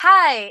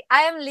Hi,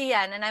 I am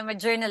Lian and I'm a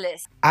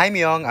journalist. I'm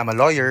Young, I'm a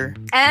lawyer.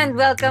 And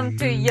welcome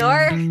to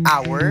your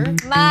Our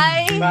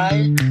My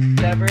My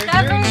clever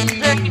Never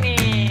journey.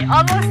 Journey.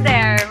 Almost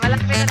there.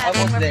 Malapit na natin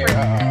Almost there.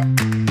 ma-perfect.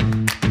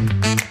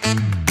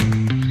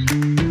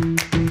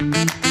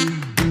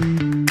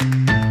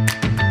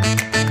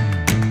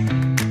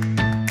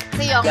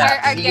 So Young,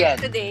 Yeah, our guest Lian.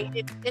 today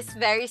is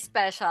very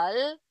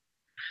special.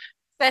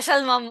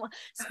 Special mom,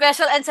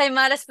 special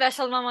ensaymada,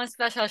 special mom,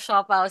 special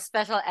siopaw,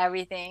 special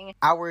everything.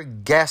 our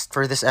guest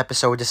for this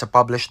episode is a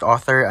published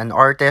author, an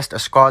artist, a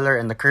scholar,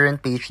 and a current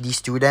PhD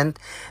student.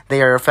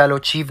 They are a fellow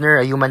Chievner,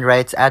 a human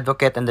rights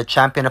advocate, and the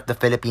champion of the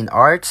Philippine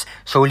arts.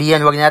 So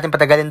Lian, wag na natin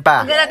patagalin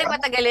pa. Huwag na natin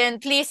patagalin.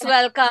 Please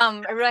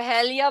welcome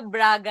Rogelia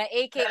Braga,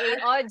 aka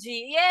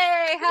Ogie.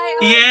 Yay! Hi,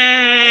 Ogie!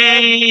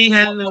 Yay! Mo-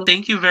 Hello. mo-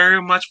 Thank you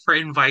very much for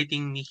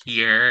inviting me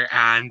here.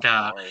 And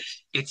Of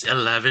course. it's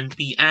 11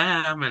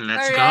 p.m. and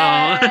let's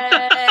go.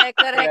 Correct.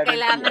 Correct. 11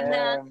 Kailangan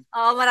na.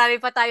 p.m. Marami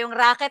pa tayong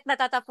racket na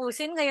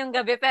tatapusin ngayong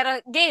gabi. Pero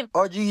game.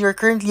 Audrey, you're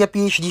currently a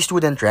PhD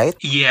student, right?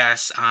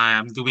 Yes,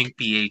 I'm doing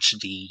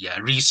PhD,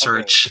 Okay.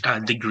 research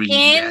degree.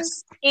 In,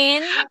 Yes.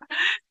 in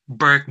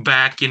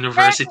Birkbeck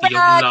University of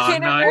Birkbeck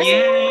London. University.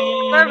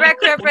 Yay! Birkbeck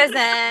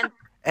represent.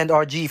 And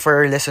Audrey,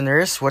 for our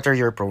listeners, what are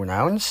your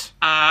pronouns?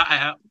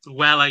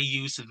 Well, I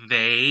use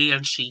they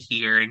and she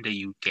here in the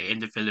UK,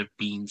 in the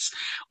Philippines.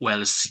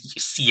 Well,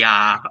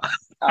 siya,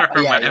 or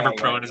Yeah, whatever yeah,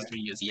 yeah, pronouns yeah. we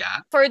use.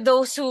 Yeah. For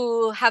those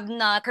who have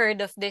not heard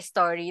of this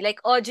story,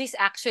 like Audrey's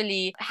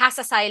actually has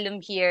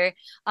asylum here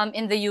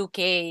in the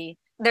UK.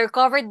 They're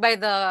covered by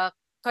the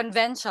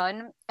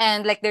convention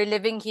and like they're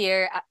living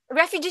here.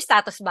 Refugee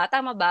status ba?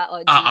 Tama ba,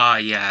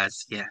 Audrey?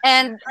 Yes, yes.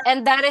 And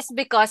that is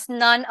because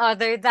none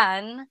other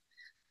than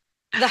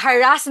the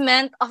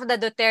harassment of the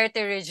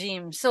Duterte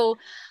regime. So,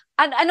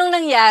 anong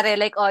nangyari?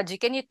 Like, Audrey,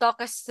 can you talk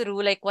us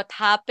through like what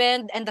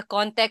happened and the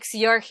context,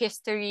 your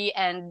history,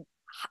 and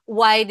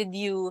why did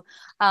you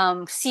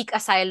seek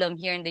asylum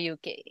here in the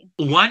UK?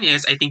 One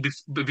is, I think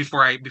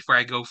before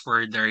I go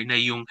further, na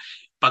yung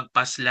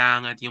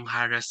pagpaslang at yung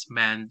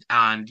harassment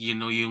and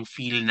yung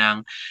feel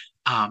ng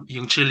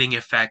yung chilling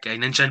effect ay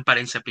nandyan pa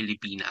rin sa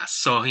Pilipinas.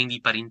 So hindi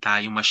pa rin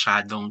tayo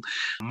masyadong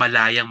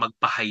malayang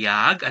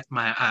magpahayag at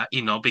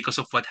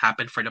because of what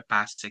happened for the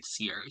past 6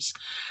 years.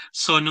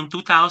 So nung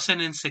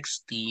 2016,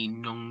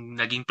 nung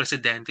naging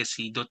presidente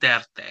si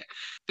Duterte,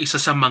 isa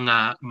sa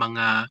mga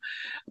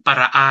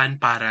paraan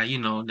para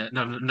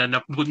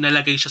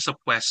nalagay siya sa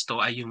pwesto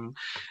ay yung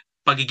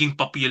pagiging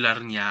popular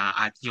niya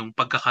at yung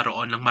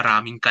pagkakaroon ng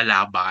maraming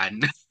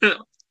kalaban.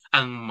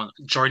 Ang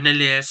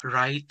journalist,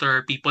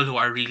 writer, people who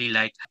are really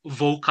like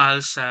vocal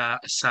sa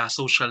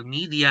social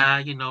media,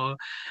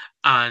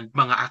 and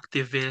mga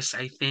activists,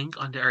 I think,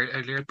 on the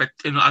earlier, but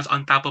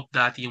on top of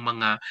that, yung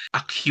mga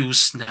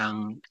accused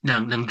ng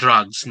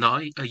drugs, no,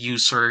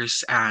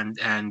 users and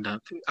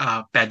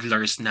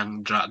peddlers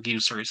ng drug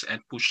users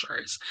and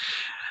pushers.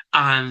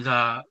 And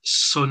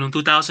so noong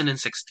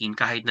 2016,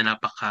 kahit na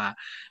napaka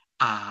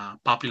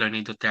popular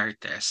ni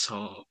Duterte,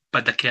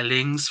 but the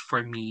killings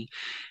for me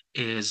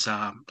is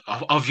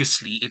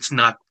obviously it's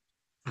not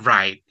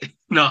right.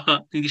 No,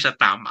 hindi siya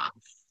tama.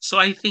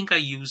 So I think I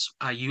use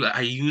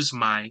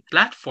my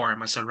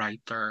platform as a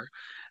writer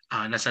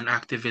and as an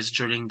activist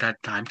during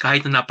that time,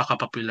 kahit na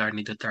napaka-popular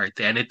ni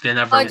Duterte, and it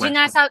never Audrey, went.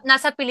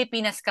 nasa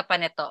Pilipinas ka pa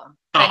nito.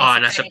 Oo,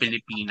 nasa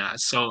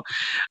Pilipinas. So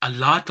a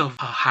lot of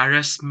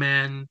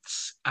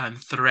harassments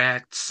and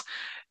threats,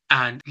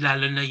 and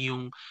lalo na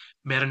yung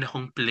meron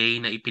akong play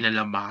na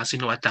ipinalabas,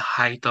 at the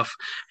height of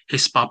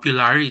his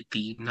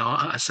popularity, no,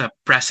 as a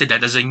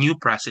president, as a new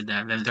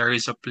president, and there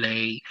is a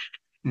play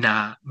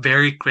na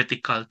very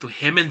critical to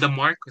him and the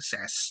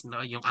Marcoses,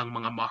 no, yung ang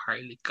mga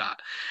Maharlika,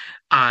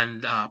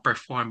 and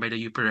performed by the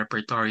UP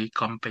Repertory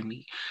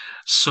Company.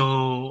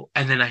 So,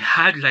 and then I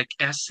had like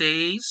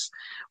essays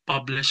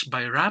published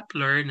by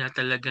Rappler na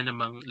talaga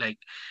namang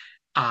like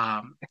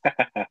um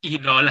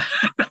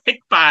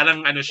like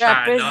parang ano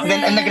siya, no?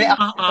 Represent.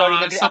 Nag-react,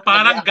 sorry, So nag-react,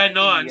 parang nag-react na si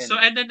ganon. Lian So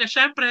eh. and then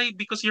syempre,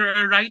 because you're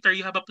a writer,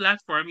 you have a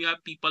platform, you have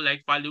people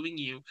like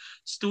following you,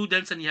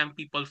 students and young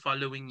people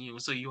following you.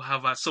 So you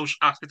have a social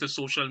access to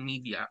social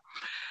media.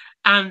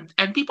 And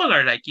people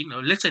are like,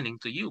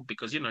 listening to you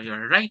because you're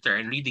a writer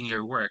and reading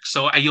your work.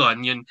 So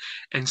ayun, yun,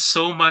 and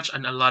so much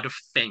and a lot of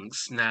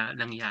things na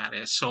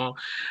nangyari. So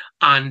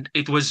and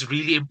it was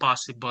really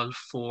impossible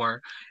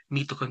for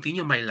me to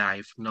continue my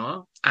life,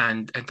 no,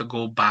 and to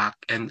go back,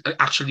 and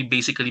actually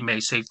basically my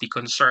safety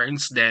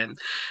concerns then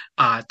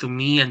to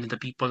me and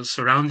the people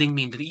surrounding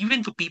me, and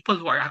even to people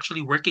who are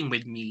actually working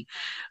with me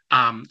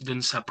dun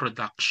sa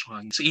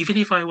production. So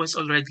even if I was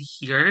already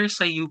here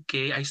sa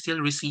UK, I still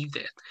received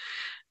it,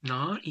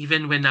 no,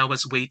 even when I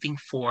was waiting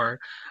for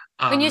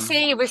When you um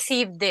say you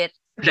received it,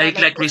 like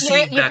if you're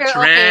receive the okay,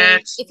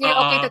 threats. if you're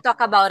okay to talk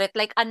about it,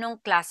 like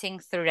anong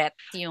klaseng threat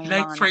yung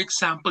Like mga for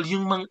example,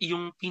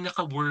 yung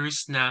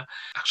pinaka-worst na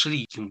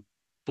actually yung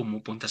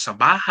pumupunta sa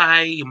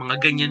bahay, yung mga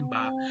ganyan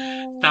ba.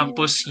 Oh.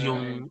 Tapos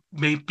yung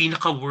may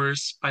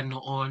pinaka-worst pa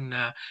noon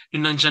na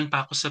yung nung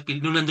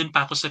nandun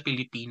pa ako sa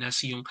Pilipinas,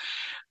 yung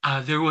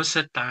there was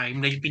a time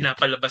na yung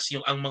pinapalabas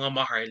yung ang mga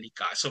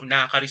maharlika. So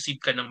nakaka-receive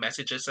ka ng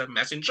messages sa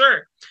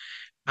Messenger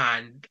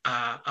and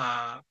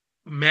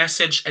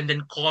message and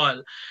then call.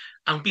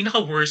 Ang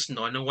pinaka-worst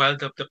no, while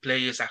the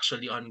play is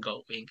actually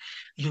ongoing,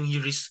 yung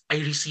I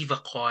receive a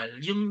call,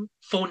 yung Mm.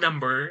 phone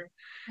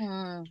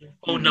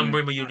Mm-hmm. number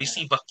mo, you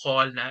receive a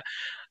call na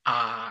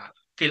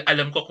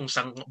alam ko kung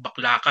saan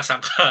bakla ka, saan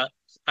ka,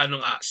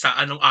 sa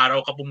anong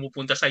araw ka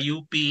pumupunta sa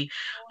UP,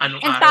 anong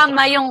And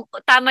araw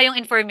ka tama yung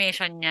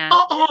information niya.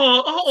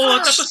 Oo, oo.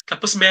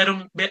 Tapos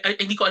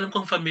hindi ko alam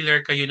kung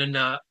familiar kayo nun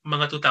na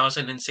mga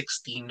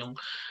 2016 nung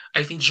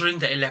I think during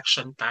the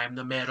election time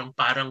na merong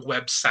parang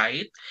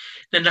website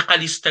na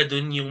nakalista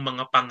dun yung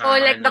mga Oh,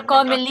 pangalan like ng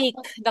mga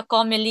The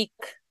Comelec.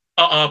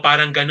 oo,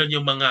 parang ganun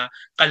yung mga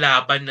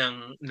kalaban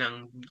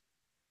ng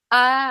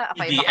Ah,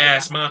 okay, baka iba.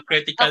 EDS, mga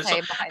critical. So,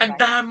 Okay, baka iba. ang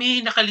dami,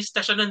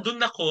 nakalista siya. Nandun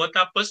ako.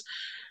 Tapos,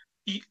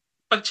 y-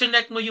 pag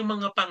chinek mo yung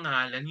mga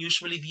pangalan,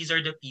 usually these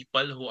are the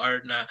people who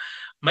are na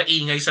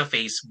maingay sa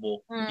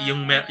Facebook,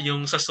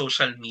 yung sa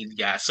social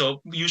media. So,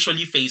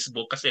 usually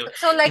Facebook kasi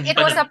So like hindi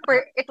pa na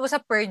it was a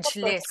purge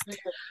list.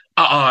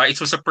 Oo, it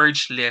was a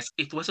purge list.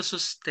 It was a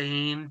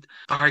sustained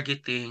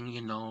targeting,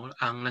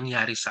 ang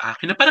nangyari sa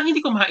akin. Na parang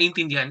hindi ko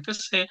maintindihan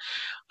kasi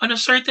on a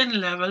certain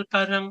level,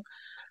 parang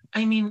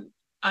I mean,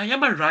 I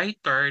am a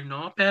writer,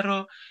 no?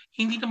 Pero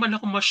hindi naman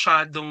ako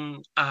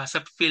masyadong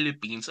sa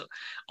Philippines.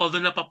 Although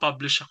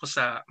napapublish ako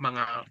sa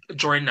mga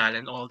journal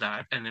and all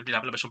that, and then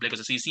pinapalabas yung play ko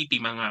sa CCP,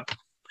 mga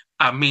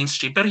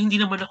mainstream. Pero hindi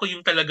naman ako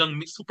yung talagang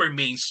super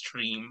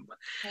mainstream.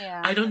 I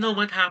Yeah. don't know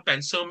what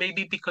happened. So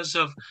maybe because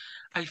of,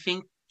 I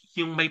think,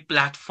 yung may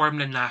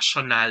platform na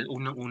national,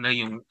 unang-una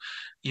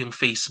yung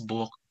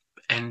Facebook,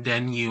 and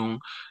then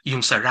yung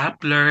sa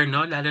Rappler,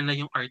 no? Lalo na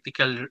yung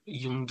article,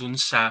 yung dun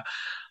sa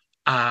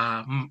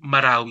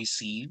Marawi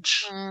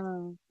Siege.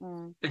 Mm,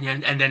 mm.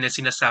 And then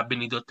sinasabi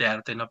ni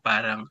Duterte na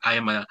parang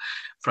I am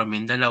from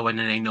Mindanao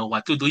and I know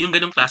what to do. Yung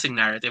ganong klaseng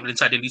narrative. And then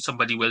suddenly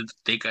somebody will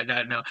take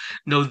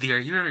no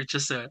dear, you're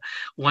just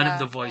one of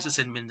Yeah. the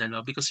voices in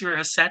Mindanao because you're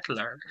a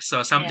settler.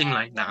 So something Yeah.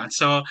 like that.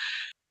 So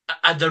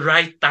at the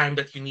right time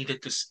that you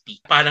needed to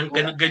speak. Parang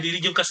ganun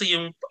yung kasi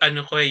yung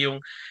ano ko yung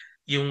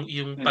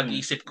Mm-hmm.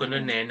 pag-iisip ko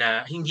noon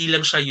na hindi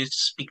lang siya you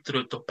speak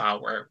truth to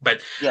power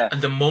but Yeah. at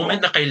the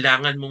moment na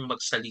kailangan mong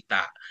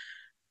magsalita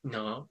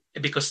no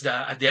because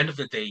at the end of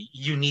the day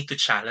you need to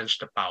challenge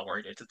the power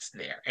that it's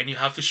there and you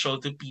have to show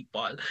to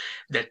people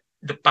that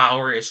the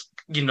power is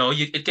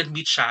it can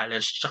be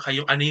challenged tsaka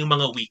yung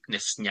mga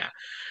weakness niya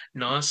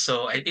no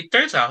so it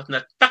turns out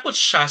na takot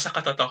siya sa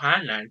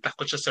katotohanan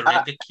takot siya sa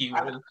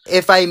ridicule.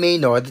 If I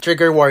may know,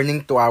 trigger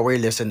warning to our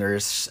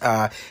listeners,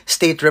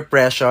 state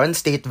repression,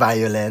 state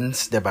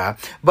violence, 'di ba?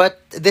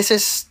 But this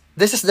is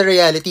the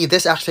reality.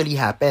 This actually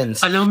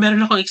happens. Alam mo,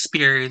 meron akong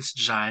experience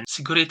dyan.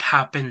 Siguro it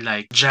happened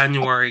like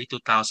January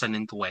 2020.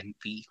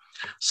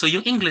 So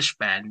yung English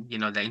pen,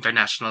 the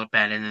international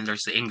pen, and then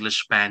there's the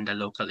English pen, the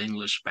local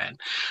English pen.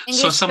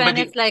 So English pen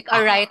somebody, is like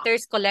a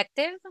writers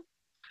collective.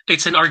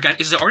 it's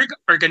the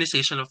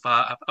organization of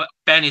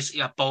pen is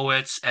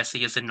poets,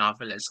 essayists, and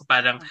novelists. So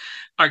parang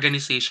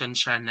organization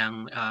siya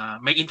ng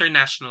may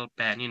international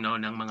pen, ng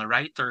mga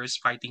writers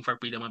fighting for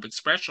freedom of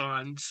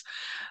expressions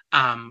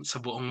sa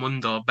buong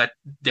mundo. But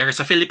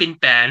there's a Philippine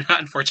pen,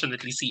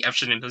 unfortunately, si F.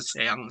 Shannon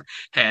Jose ang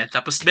head.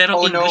 Tapos merong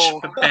Oh English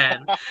no. pen.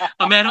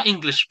 Merong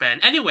English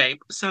pen. Anyway,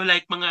 so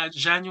like mga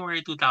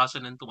January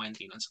 2020,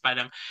 nun, so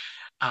parang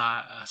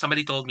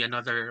somebody told me,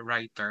 another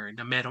writer,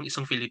 na merong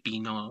isang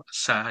Filipino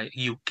sa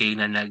UK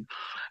na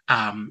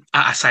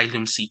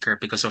asylum seeker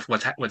because of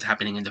what's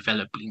happening in the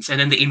Philippines. And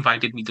then they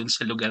invited me dun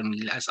sa lugar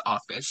nila sa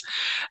office.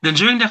 Then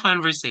during the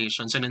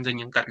conversation, so nandun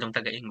yung tatlong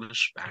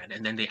taga-English band,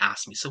 and then they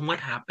asked me, so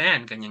what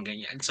happened?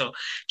 Ganyan-ganyan. So,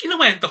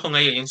 kinuwento ko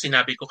ngayon yung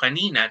sinabi ko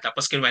kanina,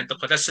 tapos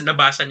kinuwento ko, tapos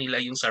nabasa nila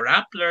yung sa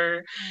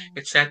Rappler,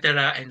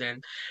 etc.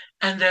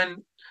 And then,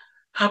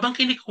 habang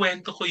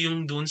kinikwento ko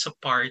yung dun sa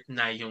part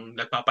na yung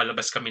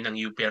nagpapalabas kami ng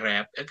UP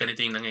Rep, at ganito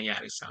yung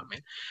nangyayari sa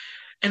amin.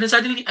 And then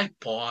suddenly I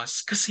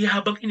pause kasi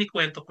habang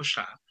kinikwento ko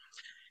siya,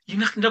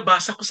 yung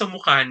nabasa ko sa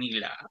mukha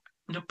nila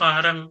na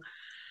parang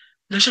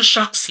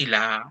nasya-shock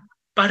sila.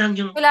 Parang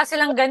yung, Wala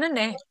silang ganun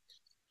eh.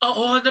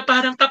 oo, na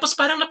tapos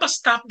parang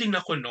napastop din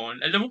ako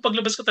noon. Alam mo,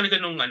 paglabas ko talaga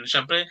nung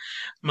syempre,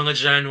 mga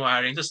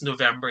January, tapos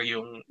November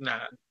yung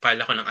na-file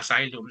ako ng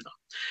asylum, no?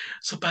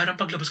 So parang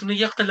paglabas ko,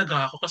 naiyak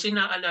talaga ako kasi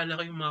naalala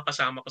ko yung mga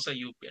kasama ko sa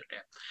UP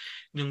Rep,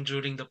 yung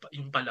during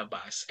yung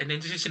palabas. And then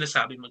this is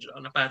sinasabi mo, Jo,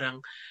 na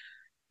parang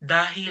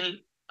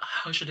dahil,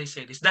 how should I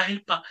say this?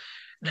 Dahil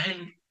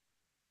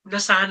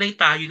nasanay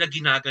tayo na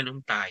ginaganon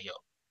tayo.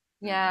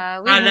 Yeah,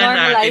 we've Akala natin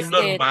normalized it.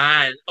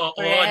 normal. Oo,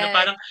 na Correct.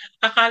 parang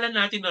akala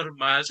natin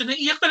normal. So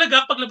naiiyak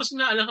talaga ako paglabas ko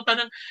na alam ko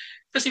parang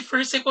kasi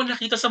first time ko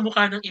nakita sa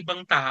mukha ng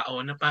ibang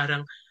tao na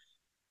parang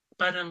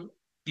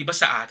 'di ba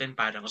sa atin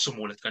parang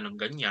sumulat ka ng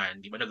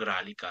ganyan, 'di ba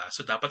nag-rally ka,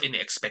 so dapat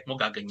ini-expect mo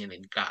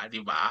gaganyanin ka, 'di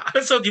ba?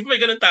 So 'di ba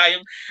may gano'n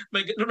tayong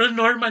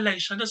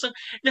normalize siya, so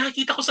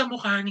nakikita ko sa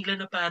mukha nila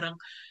na parang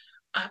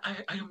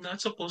I am not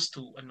supposed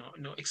to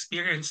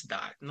experience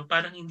that, 'no,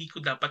 parang hindi ko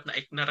dapat na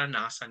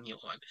naranasan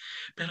 'yun.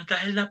 Pero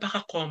dahil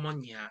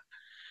napaka-common niya,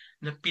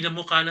 na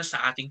pinamukha na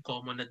sa ating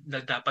common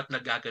na dapat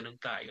nagaganon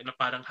tayo, na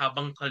parang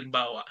habang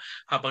halimbawa,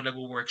 habang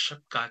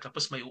nagwo-workshop ka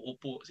tapos may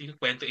uupo,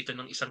 kinukuwento ito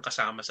ng isang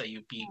kasama sa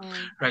UP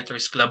Mm.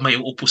 Writers Club, may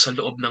uupo sa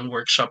loob ng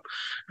workshop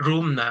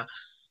room na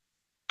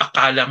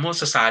akala mo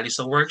sasali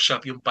sa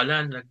workshop, yung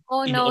pala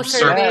Oh no,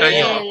 ino-observe Yeah.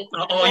 kayo.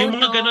 surveil. Oo, Oh yung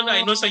mga gano'n na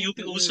I no. know sa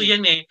UP uso Mm.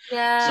 'yan, eh.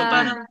 So, Mm. Yeah,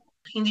 parang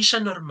hindi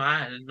siya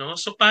normal, 'no?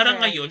 So,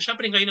 parang correct. ngayon,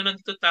 siyempre ngayon na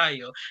nandito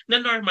tayo,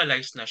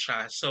 na-normalize na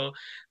siya. So,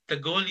 the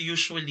goal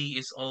usually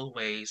is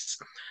always,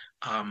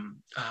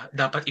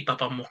 dapat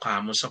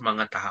ipapamukha mo sa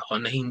mga tao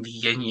na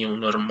hindi 'yan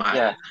yung normal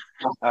Yeah.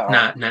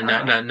 Oo.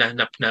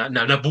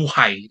 na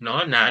buhay,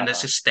 'no, na Oo.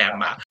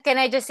 sistema. Can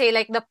I just say,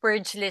 like, the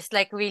purge list,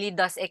 like, really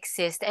does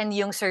exist, and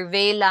yung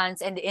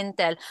surveillance and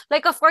intel,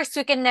 like, of course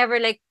we can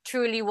never, like,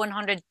 truly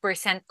 100%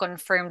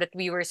 confirm that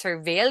we were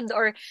surveilled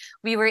or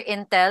we were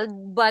intel,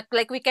 but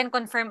like we can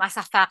confirm as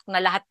a fact na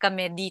lahat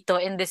kami dito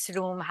in this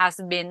room has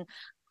been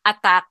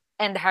attacked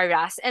and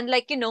harassed, and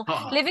like,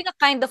 Oo, living a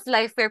kind of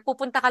life where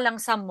pupunta ka lang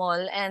sa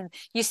mall and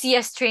you see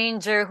a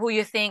stranger who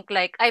you think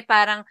like ay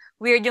parang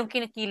weird yung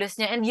kinikilos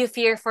niya, and you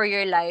fear for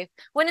your life,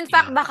 when in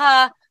fact yeah. baka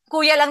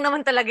kuya lang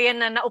naman talaga yan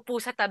na naupo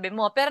sa tabi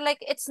mo. Pero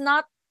like, it's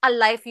not a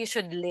life you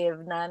should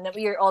live na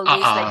you're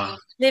always like Oo.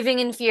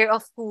 living in fear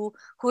of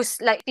who's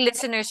like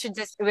listeners should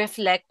just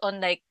reflect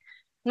on like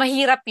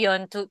mahirap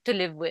yon to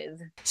live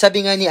with.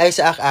 Sabi nga ni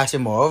Isaac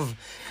Asimov,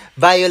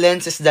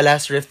 violence is the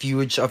last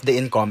refuge of the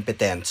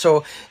incompetent.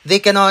 So they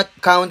cannot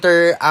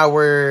counter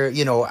our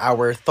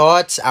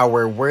thoughts,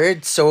 our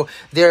words. So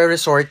they're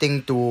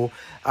resorting to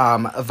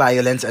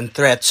violence and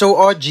threat. So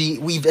Ogie,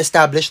 we've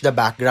established the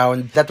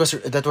background. That was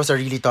a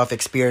really tough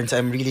experience.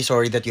 I'm really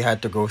sorry that you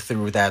had to go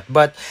through that.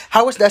 But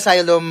how was the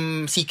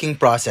asylum seeking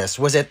process?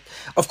 Was it?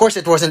 Of course,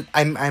 it wasn't.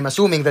 I'm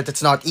assuming that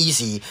it's not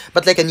easy.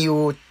 But like, can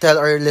you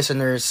tell our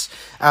listeners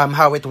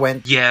how it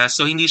went? Yeah,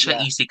 so hindi siya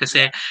Yeah. easy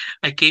kasi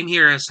I came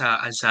here as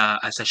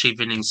a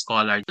chevening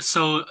scholar.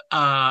 So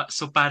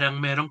so parang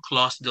merong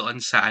clause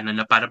doon sa ano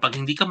na para pag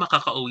hindi ka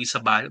makakauwi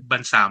sa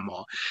bansa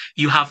mo,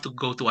 you have to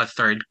go to a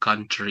third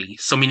country.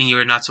 So meaning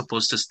you're not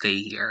supposed to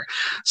stay here.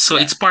 So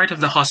Yeah. it's part of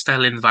the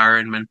hostile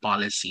environment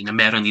policy na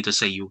meron dito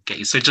sa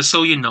UK. So just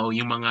so you know,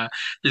 yung mga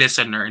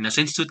listener na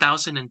since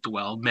 2012,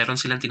 meron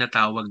silang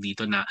tinatawag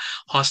dito na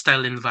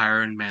hostile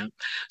environment.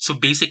 So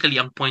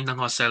basically, ang point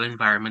ng hostile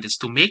environment is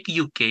to make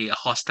UK a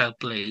hostile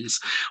place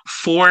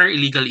for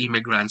illegal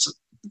immigrants,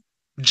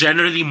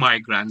 generally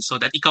migrants, so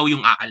that ikaw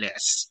yung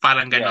aalis.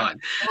 Parang Yeah. ganon.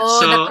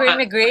 Oh, the So,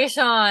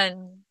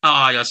 immigration.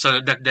 yeah,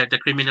 so the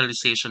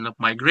criminalization of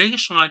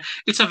migration,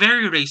 it's a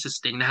very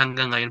racist thing na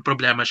hanggang ngayon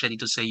problema siya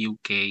dito sa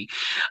UK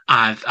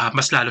at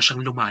mas lalo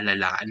siyang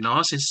lumalala,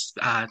 no, since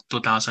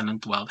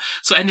 2012.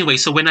 So anyway,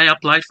 so when I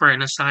applied for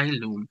an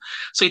asylum,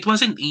 so it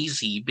wasn't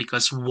easy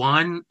because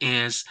one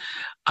is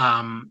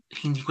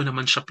hindi ko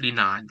naman siya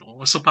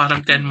plinano. So parang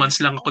 10 months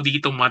lang ako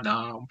dito,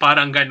 madam.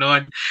 Parang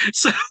ganon.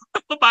 So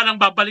parang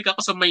babalik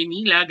ako sa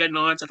Maynila,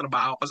 ganon, sa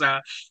trabaho ko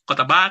sa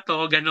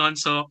Cotabato, ganon.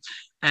 So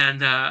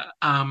and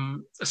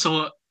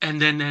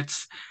then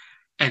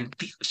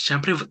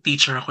siyempre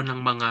teacher ako ng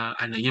mga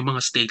ano, yung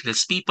mga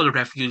stateless people,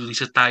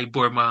 refugees sa Thai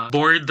Burma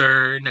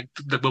border,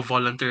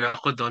 nagvo-volunteer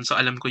ako doon. So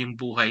alam ko yung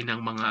buhay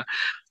ng mga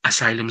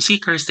asylum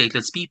seekers,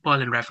 stateless people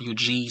and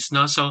refugees,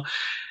 no? So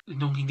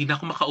nung hindi na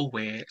ako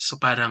makauwi,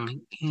 so parang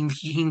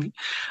hindi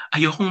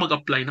ayokong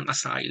mag-apply ng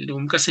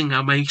asylum kasi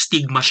nga may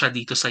stigma siya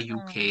dito sa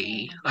UK.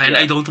 Mm. And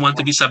I Yeah. don't want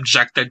to be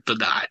subjected to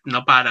that.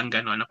 Na parang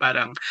gano'n, na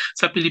parang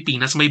sa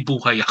Pilipinas may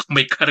buhay ako,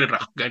 may karir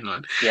ako,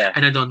 gano'n. Yeah.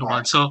 And I don't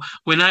want. So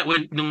when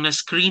nung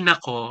na-screen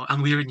ako,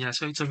 ang weird niya.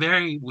 So it's a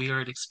very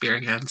weird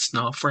experience,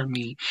 no, for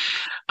me.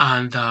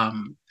 And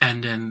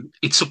then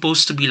it's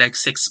supposed to be like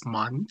 6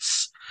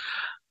 months.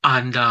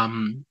 And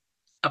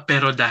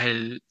pero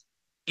dahil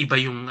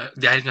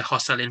nga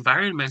hostile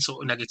environment,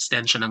 so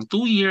nag-extend siya ng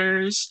 2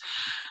 years,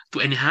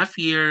 2.5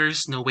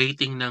 years, no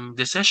waiting ng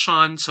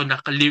decision. So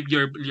naka-live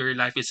your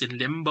life is in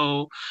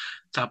limbo.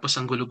 Tapos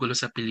ang gulo-gulo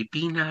sa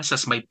Pilipinas,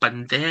 as may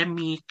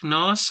pandemic,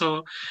 no?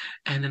 So,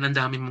 and then ang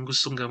dami mong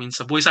gustong gawin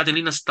sa buhay.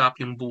 Suddenly na-stop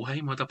yung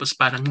buhay mo. Tapos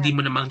parang hindi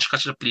mo naman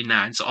siya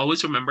plinan. So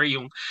always remember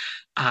yung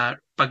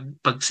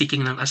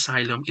pag-seeking ng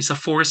asylum is a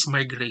forced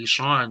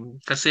migration.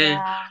 Kasi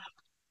Yeah.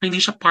 hindi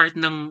siya part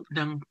ng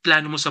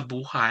plano mo sa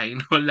buhay,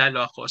 no,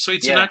 lalo ako. So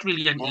it's Yeah. not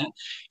really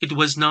it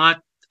was not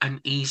an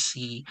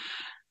easy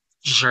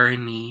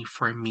journey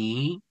for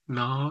me,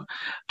 no?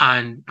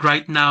 And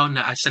right now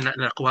na as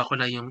nakuha ko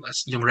na yung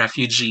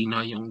refugee,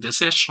 no, yung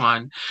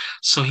decision.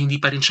 So hindi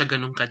pa rin siya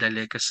ganun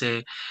kadali kasi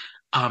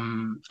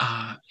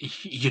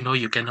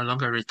you can no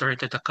longer return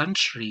to the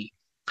country.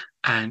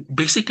 And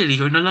basically,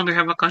 you no longer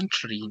have a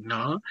country,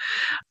 no?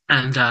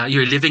 And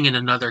you're living in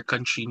another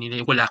country,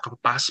 wala kang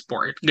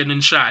passport.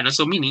 Ganun siya. No?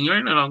 So meaning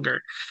you're no longer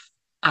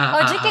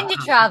Uh, Ogie, uh, can you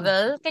uh,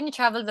 travel? Can you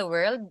travel the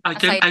world I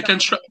can aside I from can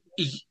the tra-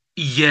 Philippines? y-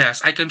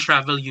 yes, I can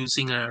travel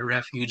using a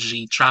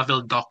refugee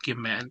travel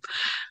document,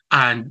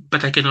 and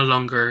but I can no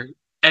longer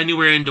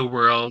anywhere in the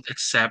world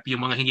except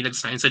yung mga hindi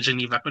nag-sign sa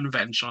Geneva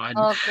Convention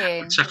at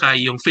Okay. saka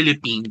yung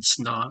Philippines,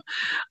 no?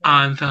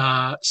 Yeah. And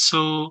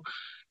so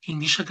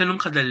hindi siya ganun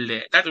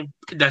kadali.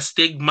 The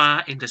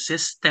stigma in the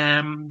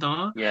system,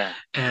 no? Yeah.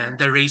 And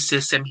the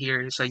racism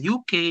here sa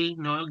UK,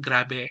 no?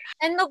 Grabe.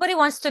 And nobody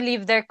wants to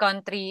leave their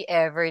country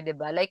ever, 'di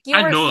ba? Like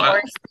Ano,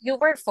 you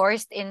were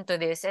forced into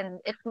this and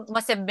it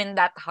must have been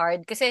that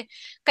hard kasi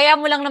kaya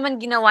mo lang naman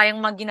ginawa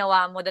yung mga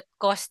ginawa mo that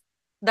caused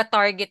the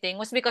targeting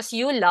was because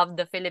you love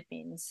the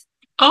Philippines.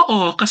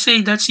 oo,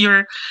 kasi that's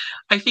your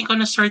I think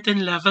on a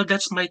certain level,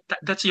 that's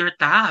your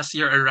task.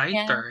 You're a Yeah,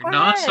 writer,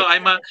 no? So correct.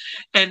 I'm a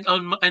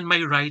and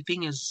my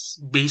writing is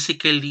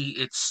basically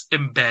it's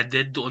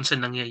embedded doon sa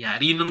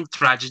nangyayari. Yun ang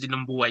tragedy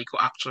ng buhay ko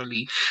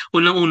actually.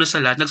 Unang-una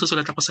sa lahat,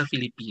 nagsusulat ako sa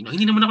Filipino.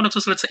 Hindi naman ako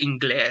nagsusulat sa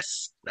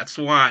Ingles. That's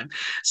one.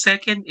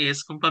 Second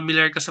is, kung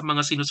familiar ka sa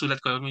mga sinusulat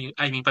ko,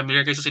 I mean,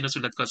 familiar ka sa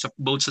sinusulat ko sa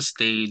both sa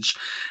stage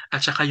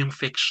at saka yung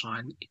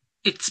fiction,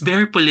 it's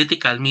very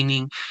political,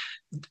 meaning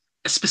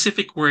a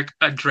specific work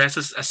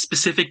addresses a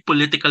specific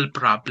political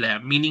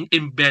problem, meaning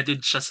embedded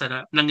siya sa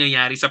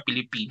nangyayari sa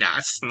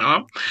Pilipinas,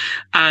 no?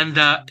 And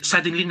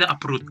suddenly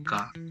na-uproot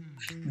ka.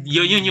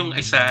 Yun yung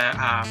isa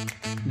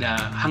na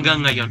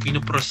hanggang ngayon,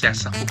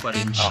 pinoprocess ako pa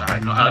rin siya.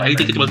 Okay. No? I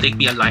think it will take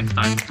me a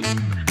lifetime to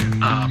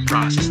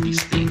process these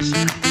things.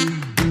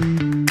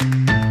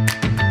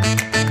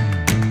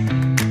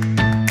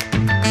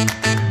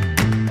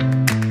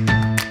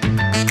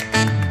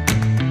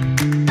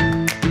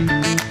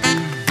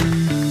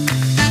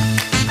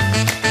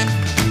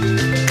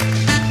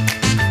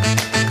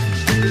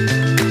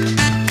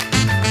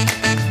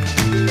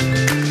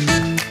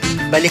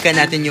 Balikan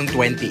natin yung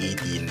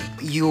 2018.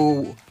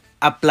 You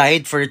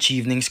applied for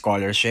Achieving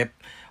Scholarship.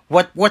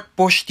 What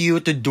pushed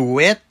you to do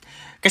it?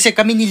 Kasi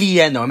kami ni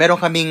Lian, no, meron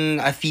kaming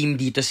a theme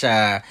dito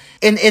sa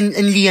in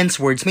Lian's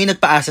words, may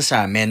nagpaasa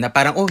sa amin na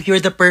parang, oh,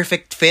 you're the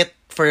perfect fit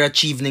for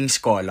Achieving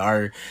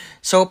Scholar.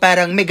 So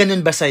parang may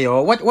ganun ba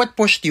sa'yo? What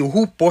pushed you?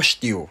 Who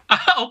pushed you?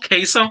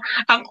 Okay, so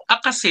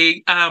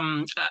kasi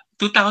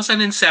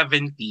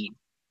 2017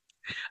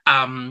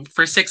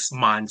 for 6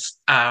 months,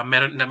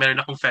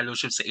 meron akong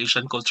fellowship sa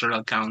Asian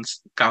Cultural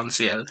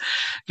Council,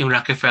 yung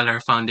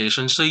Rockefeller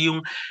Foundation. So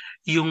yung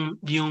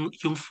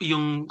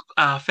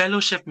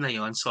fellowship na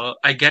yon, so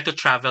I get to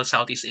travel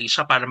Southeast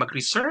Asia para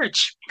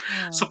mag-research.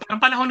 So Hmm.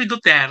 parang panahon ni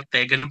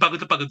Duterte, ganun pagod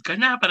na pagod ka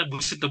na, parang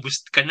na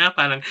busit ka na,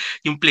 parang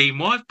yung play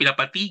mo,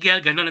 pinapatigil,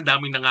 ganun, ang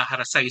daming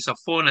nangaharas sa'yo sa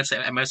phone at sa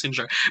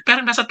messenger.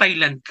 Pero nasa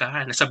Thailand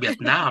ka, nasa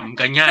Vietnam,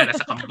 ganyan,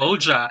 nasa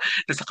Cambodia,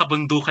 nasa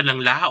kabundukan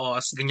ng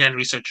Laos, ganyan,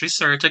 research.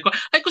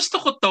 Ay, gusto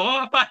ko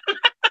to.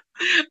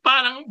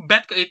 Parang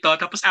bet ko ito.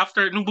 Tapos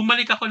after, nung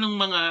bumalik ako ng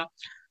mga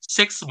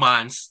 6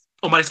 months,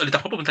 umalis ulit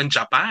ako pupuntang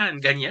Japan,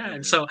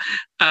 ganyan. So,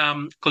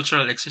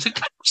 cultural exchange.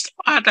 Like, gusto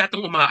ko ata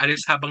itong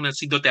umaalis habang na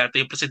si Duterte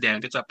yung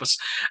presidente. Tapos,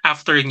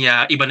 after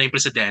niya, iba na yung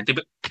presidente.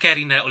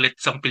 Carry na ulit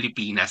sa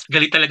Pilipinas.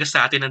 Galit talaga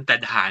sa atin ng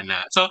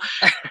tadhana. So,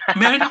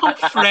 meron akong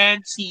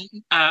friend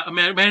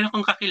meron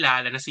akong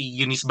kakilala na si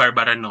Eunice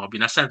Barbara Nobi,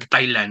 nasa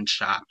Thailand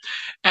siya.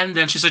 And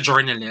then she's a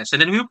journalist.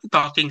 And then we were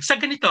talking, sa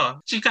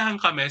ganito, chikahan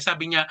kami,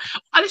 sabi niya,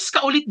 alis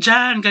ka ulit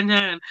dyan,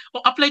 ganyan. O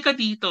apply ka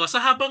dito.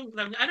 So habang,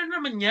 ano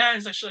naman yan,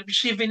 sa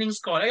Chevening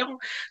School,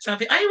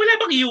 sabi, ay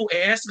wala bang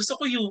US? Gusto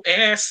ko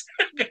US.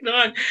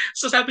 Ganon.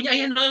 So sabi niya,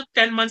 ayan no,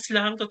 10 months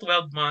lang to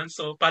 12 months.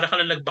 So para ka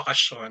lang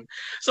nagbakasyon.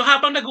 So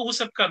habang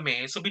nag-uusap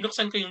kami, so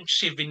binuksan ko yung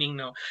Chevening,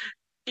 no,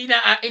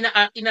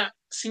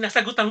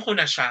 sinasagutan ko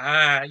na siya,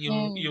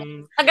 Hmm. yung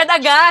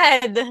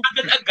Agad-agad.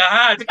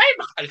 agad-agad. Ay,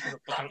 makaalis na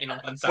putang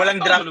inang bansa. Walang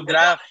To, gulo-gulo.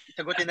 draft.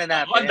 Sagutin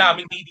na Oo, ang natin.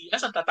 daming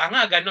BDS, ang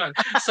tatanga, ganon.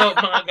 So,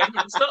 mga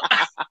ganyan. So,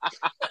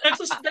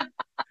 tapos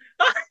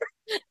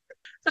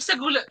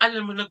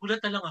alam mo, nagulat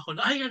na lang ako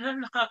na, ay,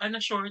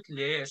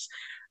 shortlist.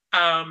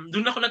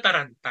 Doon ako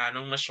nataranta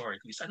nung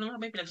na-shortlist. Ano nga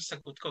ba yung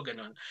pinagsasagot ko,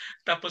 ganon.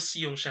 Tapos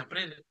yung,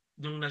 syempre,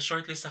 nung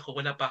na-shortlist ako,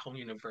 wala pa akong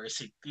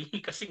university.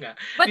 Kasi nga,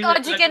 But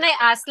Ogie, can I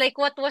ask, like,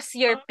 what was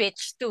your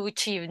pitch to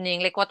Chevening?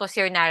 Like, what was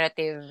your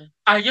narrative?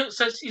 Yung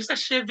sa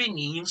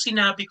Chevigny, yung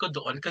sinabi ko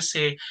doon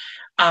kasi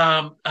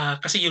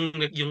kasi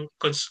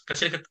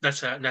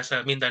kasi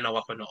nasa Mindanao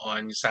ako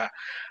noon sa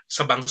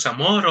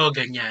Bangsamoro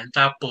ganyan.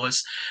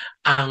 Tapos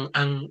ang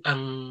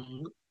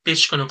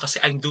pitch ko noon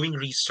kasi I'm doing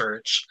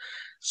research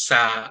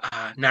sa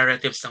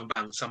narratives ng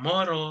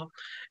Bangsamoro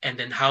and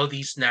then how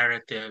these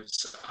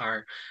narratives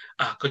are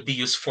could be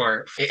used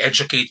for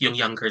educate yung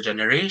younger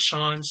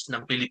generations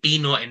ng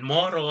Pilipino and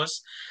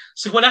Moros.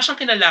 So wala siyang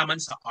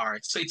kinalaman sa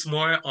art. So it's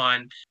more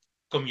on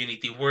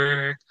community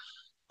work,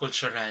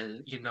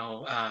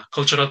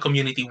 cultural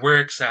community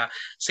work sa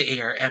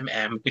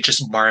ARMM, which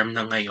is BARM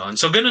na ngayon.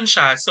 So ganun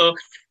siya. So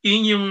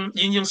yun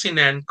yung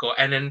sinend ko,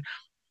 and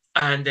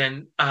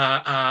then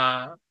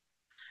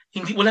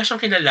hindi wala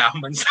siyang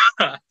kinalaman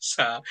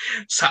sa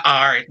sa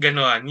art,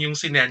 gano'n. Yung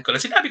sinend ko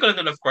lang. Sinabi ko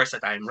lang nun, of course,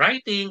 that I'm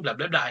writing, blah,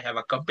 blah, blah. I have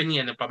a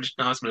company and a publishing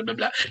house, blah, blah,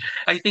 blah.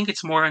 I think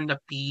it's more on the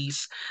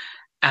piece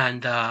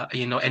and,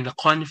 and the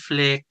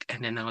conflict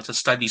and then also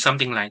study,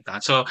 something like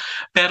that. So,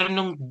 pero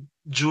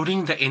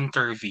during the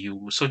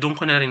interview, so doon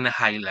ko na rin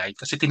na-highlight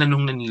kasi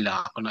tinanong na nila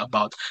ako na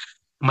about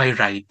my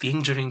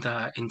writing during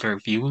the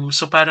interview.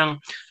 So parang,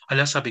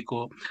 sabi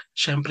ko,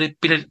 syempre,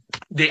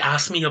 they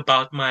asked me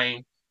about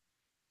my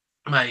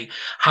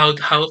how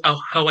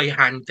I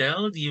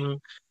handled yung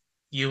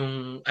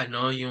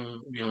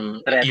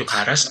Threats.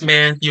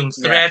 harassment, yung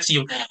Yeah. threats,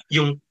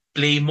 yung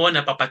play mo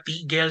na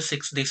papatigil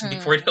 6 days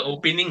before the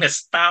opening na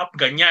stop,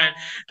 ganyan.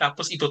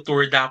 Tapos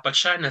itutour dapat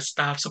siya na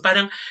stop. So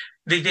parang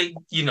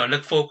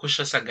nag-focus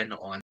siya sa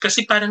ganoon.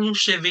 Kasi parang yung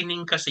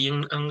Chevening kasi,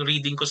 yung ang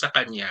reading ko sa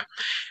kanya,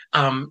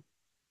 um,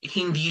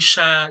 hindi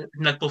siya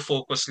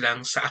nagpo-focus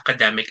lang sa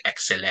academic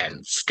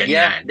excellence,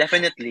 Yeah, ganyan.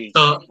 definitely.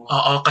 So,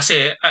 oo,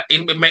 kasi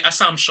may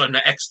assumption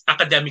na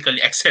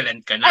academically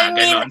excellent ka I na,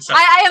 mean, ganon. So,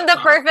 I am the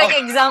perfect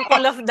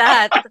example of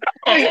that.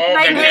 oo,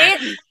 My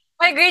ganyan.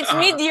 grades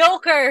Oo.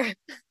 mediocre.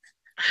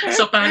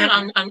 So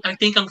parang I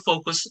think ang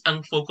focus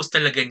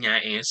talaga niya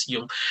is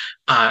yung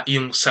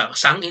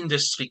saang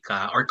industry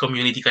ka or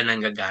community ka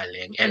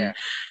nanggagaling, and Yeah.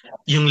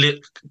 yung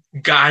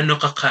gaano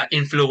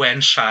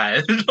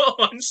ka-influential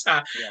doon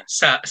sa Yeah.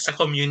 sa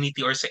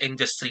community or sa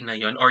industry na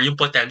yon, or yung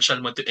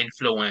potential mo to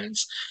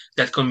influence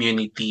that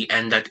community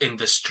and that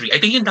industry. I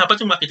think yun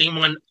dapat yung makita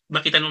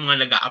ng mga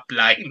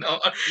nag-a-apply,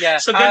 no? Yeah.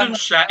 So ganun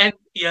siya, and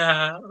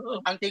yeah.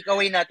 Ang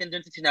takeaway natin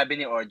dun sa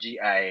sinabi ni Ogie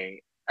ay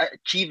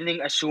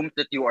achieving assumes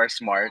that you are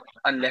smart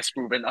unless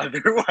proven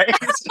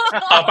otherwise.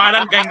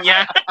 Parang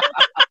ganyan.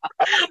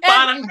 And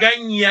Parang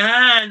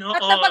ganyan, at oo.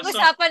 So,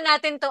 napag-usapan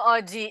natin to,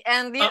 Ogie,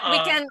 and we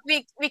oo. can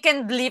we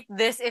can bleep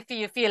this if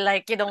you feel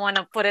like you don't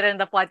wanna put it in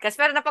the podcast.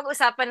 Pero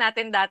napag-usapan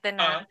natin dati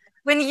na Ah,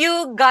 when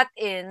you got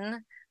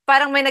in,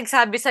 parang may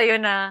nagsabi sa'yo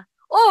na,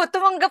 "Oh,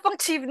 tumanggap ang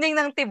chevening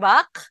ng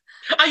tibak?"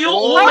 ay,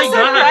 oh How my God.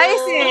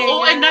 surprising!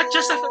 Oo, and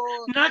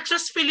not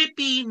just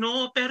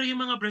Filipino, pero yung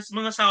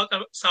mga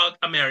South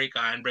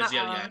American, Oo.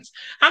 Brazilians.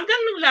 Hanggang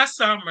nung last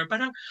summer,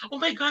 parang,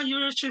 oh my God,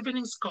 you're a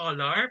Chevening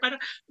scholar?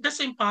 Parang, that's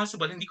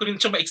impossible. Hindi ko rin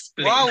siya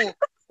ma-explain. Wow!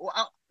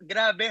 Wow!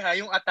 Grabe ha,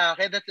 yung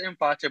atake, that's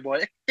impossible.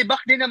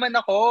 Tibak din naman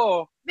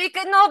ako.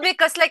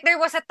 Because like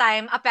there was a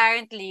time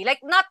apparently,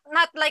 like not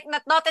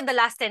in the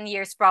last 10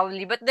 years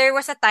probably, but there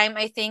was a time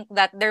I think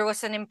that there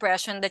was an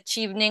impression that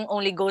chevening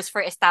only goes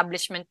for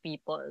establishment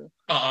people.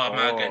 Oo,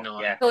 mga Oh, ganon.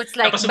 yeah. So it's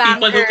like Tapos yung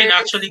people who can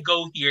bankers. actually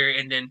go here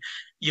and then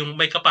yung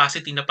may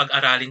capacity na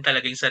pag-aralin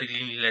talaga yung sarili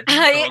nila dito,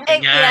 Yeah,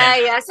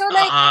 ganyan. yeah. So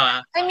like, Oo.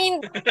 I mean,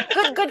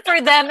 good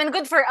for them and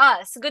good for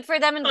us. Good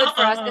for them and good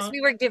for us because Oo. we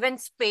were given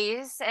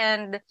space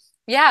and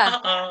yeah.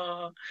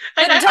 Oo.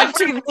 And Good job,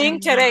 for Chevening,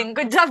 Chereng.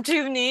 Good job,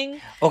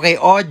 Chevening. Okay,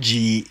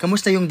 Ogie,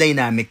 kamusta yung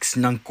dynamics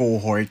ng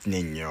cohort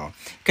ninyo?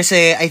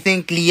 Kasi I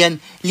think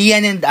Lian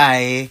and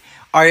I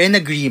are in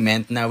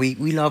agreement na we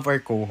love our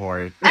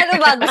cohort. Ano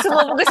ba? Gusto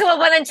mo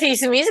ba ng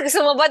chismis? Gusto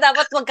mo ba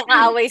dapat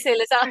magkakaaway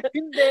sila sa...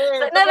 Hindi.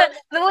 Like,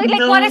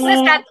 what is the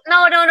set?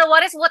 No.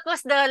 What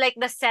was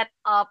the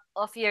setup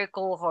of your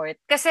cohort?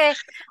 Kasi,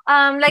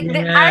 like,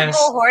 our yes.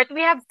 cohort,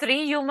 we have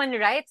 3 human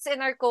rights in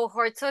our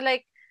cohort. So,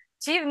 like,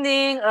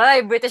 Chevening,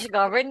 ay, British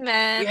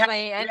government, We have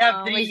may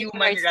three human human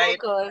rights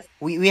rights. focus.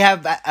 We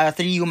have 3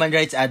 human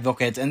rights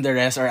advocates and the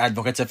rest are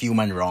advocates of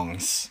human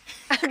wrongs.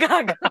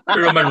 Gago.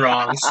 Roman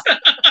wrongs.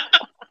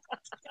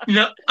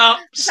 No,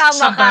 Tama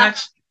sa ka. batch,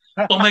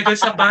 oh my God,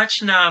 sa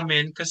batch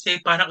namin, kasi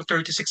parang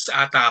 36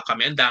 ata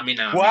kami, ang dami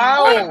namin.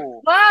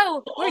 Parang, Wow! Wow!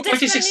 We're oo, just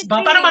 36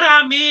 ba? Parang 23.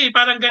 marami.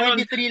 Parang ganon.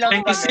 23 lang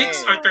 26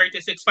 kami. or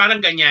 36, parang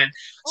ganyan.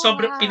 Oh,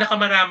 Sobrang wow.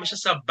 pinakamarami siya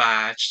sa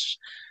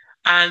batch.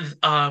 And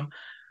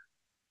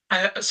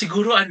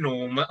siguro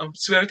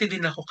swerte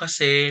din ako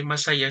kasi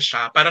masaya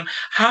siya. Parang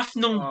half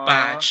nung Ah,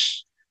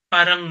 batch,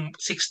 parang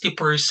 60%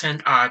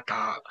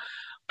 ata,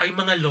 ay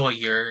mga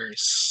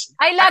lawyers.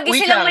 Ay, lagi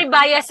wait silang lang. may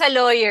bias sa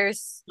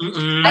lawyers. I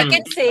Mm-mm.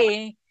 can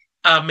say.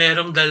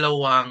 Merong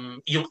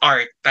dalawang, yung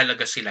art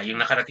talaga sila,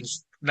 yung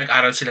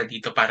nag-aral sila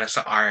dito para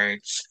sa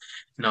arts,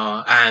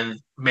 no? And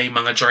may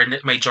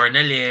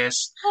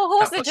journalist, Oh,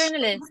 who's the tapos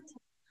journalist?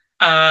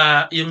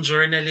 yung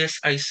journalist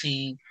ay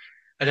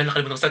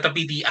nakalimutan ko, sa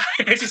PDI,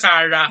 si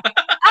Sarah.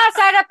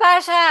 Sarah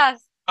Pasha.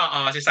 Oo,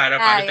 si Sarah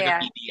Yeah, para taga yeah,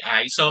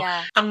 PDI. So,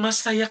 yeah. ang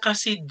masaya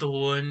kasi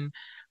doon,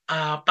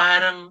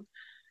 parang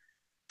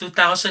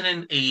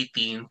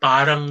 2018,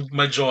 parang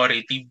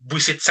majority,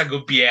 busit sa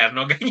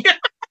gobyerno, ganyan.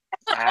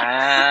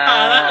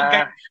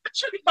 Ah,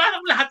 Actually, parang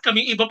lahat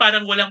kami, iba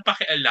parang walang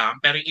pakialam,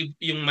 pero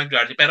yung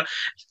mag-graduate. Pero,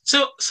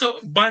 so,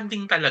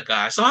 bonding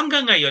talaga. So,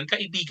 hanggang ngayon,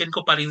 kaibigan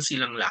ko pa rin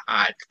silang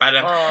lahat.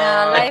 Parang, Yeah,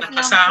 ah, lifelong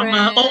nagkakasama.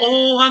 friend. Oo,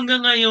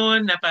 hanggang ngayon,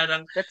 na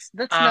parang, that's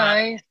ah,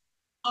 nice.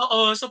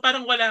 oo, so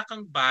parang wala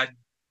kang bad,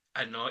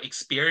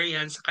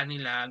 experience sa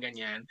kanila,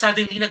 ganyan.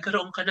 Suddenly,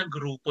 nagkaroon ka ng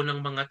grupo ng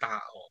mga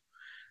tao.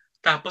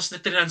 Tapos,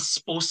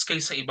 na-transpose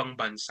kayo sa ibang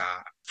bansa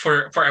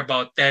for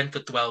about 10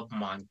 to 12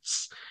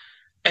 months.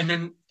 And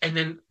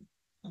then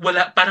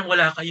parang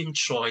wala kayong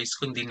choice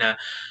kundi na,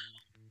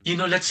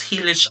 let's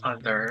heal each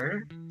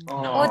other.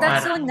 Oh, No,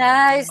 that's Oh, so parang,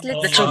 nice.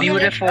 Let's that's so oo. heal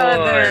each beautiful.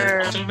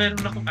 other. So, meron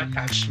akong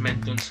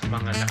attachment dun sa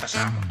mga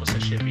nakasama ko sa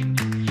shipping.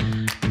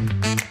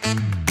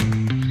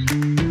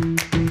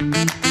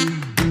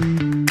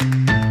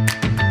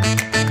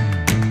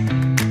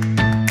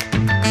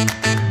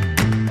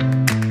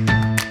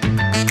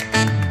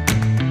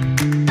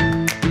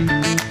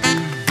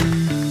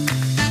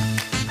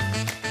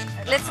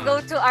 Let's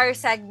go to our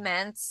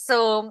segments.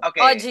 So,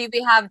 Okay. Ogie, we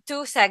have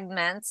two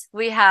segments.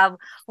 We have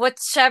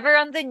Whatever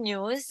on the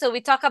News. So, we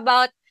talk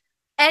about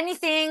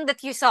anything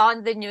that you saw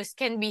on the news,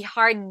 can be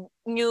hard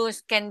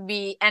news, can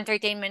be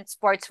entertainment,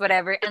 sports,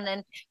 whatever. And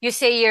then you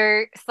say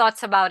your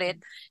thoughts about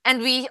it.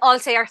 And we all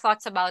say our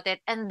thoughts about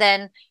it. And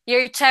then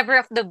your Trevor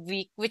of the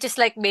Week, which is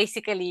like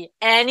basically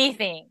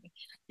anything.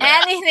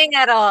 Yeah. Anything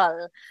at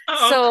all.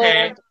 Okay. So,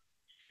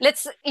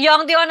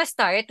 Young, do you want to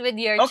start with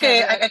your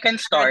Okay, Trevor I can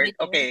of start. the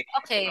Week? Okay.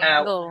 Okay,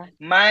 Uh, go.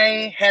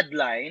 my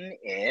headline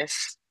is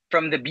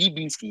from the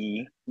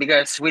BBC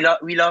because we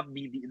love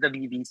the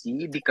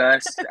BBC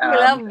because We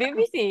love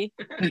BBC.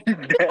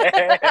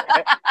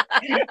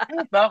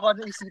 baka kung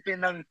ano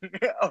isipin ng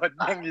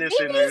ng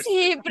listeners.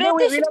 BBC, No,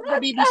 we British love the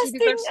BBC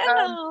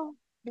Broadcasting,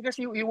 because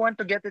you want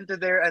to get into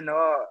their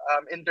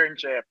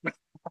internship.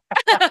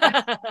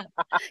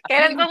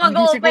 Kailan po BBC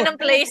mag-open ko ng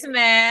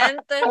placement?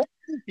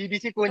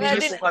 BBC kunin niyo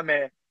Ready, po kami.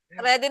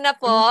 ready na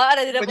po.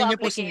 Ready na po Kunin niyo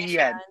po si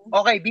Lian. application.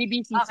 Okay,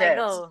 BBC Okay, says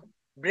go.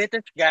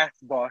 British gas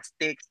boss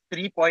takes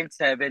 3.7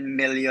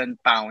 million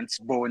pounds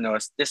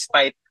bonus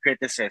despite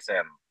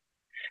criticism.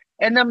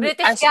 And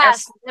British as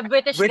gas. The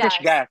British British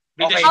gas. gas.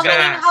 Okay, British How so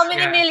many gas, how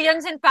many yeah.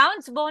 millions in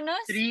pounds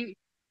bonus?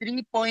 3.7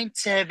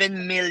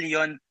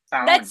 million That's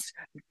pounds.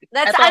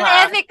 that's Eto ha,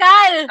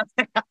 unethical.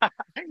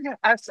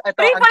 ang server,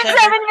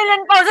 3.7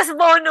 million pesos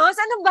bonus?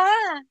 Ano ba?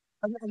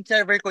 ang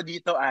server ko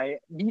dito ay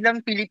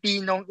bilang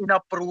Pilipinong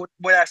in-uproot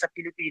mula sa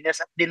Pilipinas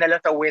at dinala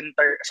sa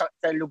winter, sa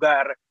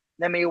lugar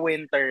na may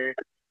winter,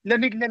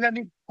 lamig na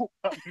lamig po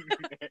kami.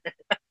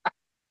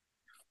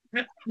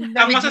 Ang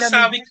Lamig,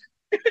 masasabi,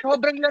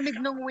 sobrang lamig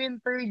ng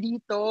winter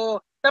dito.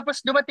 Tapos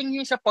dumating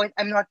yun sa point,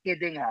 I'm not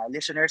kidding ha,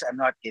 listeners, I'm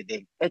not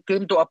kidding. It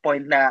came to a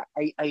point na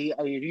I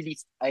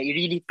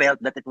really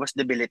felt that it was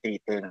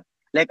debilitating.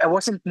 Like I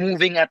wasn't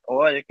moving at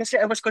all kasi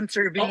I was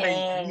conserving my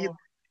heat. oo.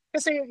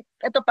 Kasi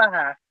eto pa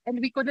ha,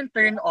 and we couldn't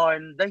turn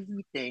on the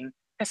heating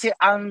kasi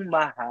ang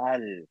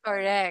mahal.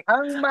 Correct.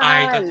 Ang Ay,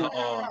 mahal.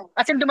 totoo.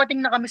 As in dumating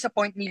na kami sa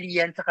point ni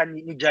Lian sa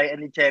ni Jai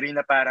and ni Cherry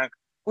na parang,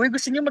 uy,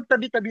 gusto niyo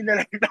magtabi-tabi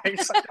na lang tayo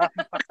sa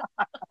kama.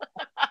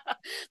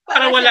 Para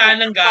Para wala siya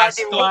ng body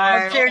gasto. warm.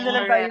 Mag-share na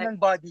lang tayo Correct. ng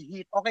body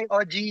heat. Okay,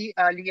 Ogie,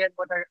 Lian,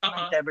 what are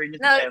Oo. Trevor niyo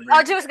No, si Trevor?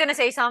 Audrey was gonna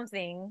say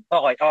something.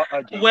 Okay,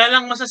 Ogie. Well,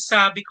 ang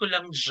masasabi ko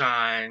lang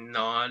dyan,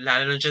 no,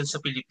 lalo na dyan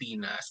sa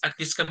Pilipinas, at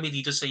least kami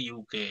dito sa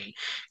UK,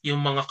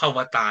 yung mga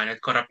kawatan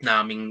at korap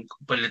naming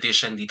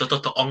politician dito,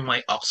 totoong may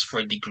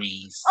Oxford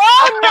degrees.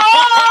 Oh no!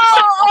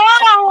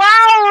 Oh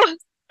wow!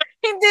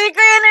 Hindi ko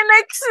yun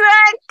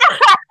in-expect.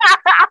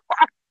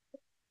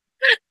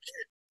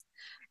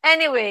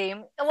 Anyway,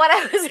 what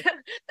I was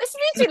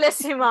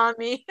speechless si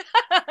Mommy.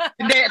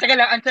 Hindi, teka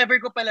lang, ang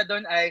Trevor ko pala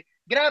doon ay,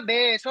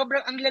 grabe,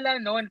 sobrang ang lala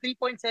noon,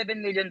 3.7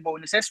 million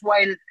bonuses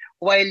while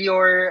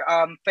your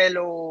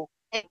fellow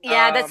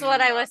Yeah, that's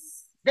what I was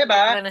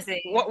diba? gonna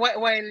say.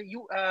 While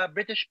you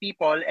British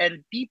people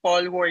and people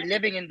who are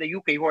living in the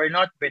UK who are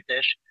not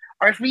British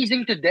are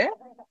freezing to death.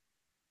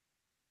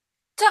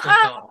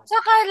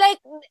 Tsaka like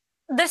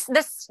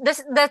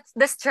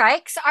the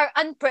strikes are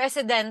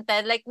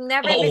unprecedented. Like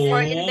never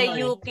before in the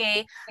Oo.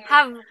 UK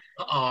have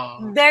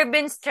Oo. there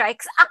been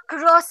strikes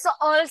across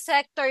all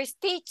sectors,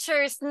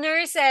 teachers,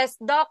 nurses,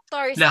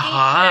 doctors,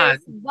 Lahat.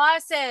 teachers,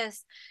 buses.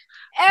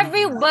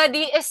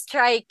 Everybody is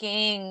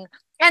striking.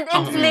 And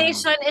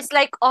inflation is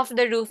like off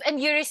the roof and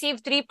you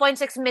receive 3.6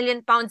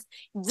 million pounds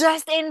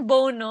just in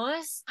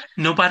bonus.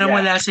 No, parang Yeah.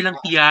 wala silang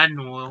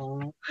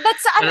piano.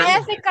 That's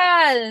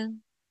unethical.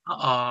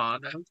 Oo.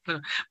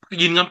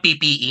 Yun nga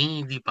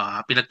PPE, di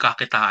ba?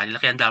 Pinagkakitaan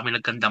nila, kaya ang dami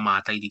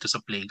nagkandamatay dito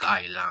sa Plague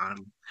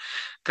Island.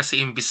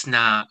 Kasi imbis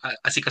na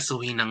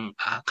asikasuhin ang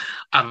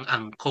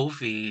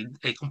COVID,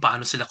 kung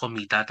paano sila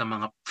kumita at ang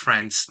mga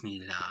friends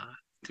nila.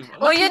 Diba?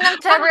 Oh, yun ang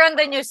Trevor on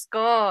the news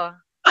ko.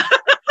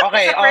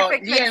 Okay, It's a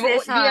perfect Lian,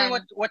 transition.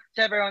 what's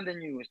Trevor on the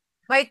news?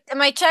 My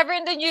Trevor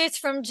in the news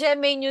from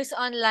GMA News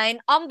Online,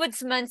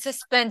 Ombudsman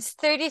suspends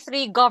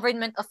 33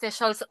 government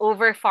officials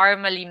over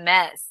family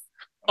mess.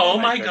 Oh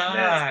my goodness.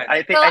 God.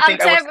 I think So, I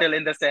think ang I was Trevor- still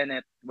in the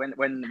Senate when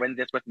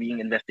this was being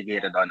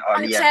investigated on.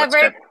 Ang Lian, what's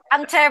Trevor, Trevor?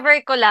 ang Trevor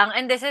ko lang,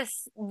 and this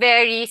is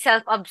very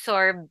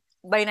self-absorbed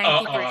by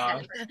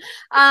 90%.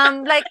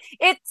 Like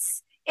it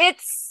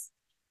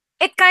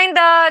kind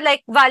of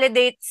like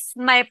validates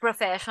my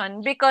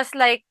profession because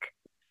like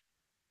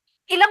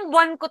ilang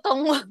buwan ko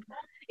tong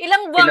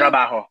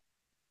Trabaho.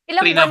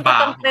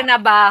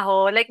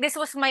 trinabaho. Like this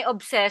was my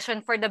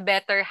obsession for the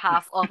better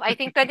half of I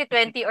think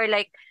 2020 or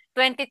like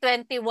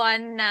 2021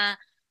 na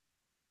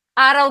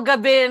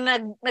araw-gabi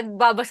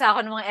nagbabasa ako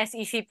ng mga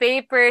SEC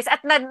papers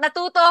at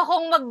natuto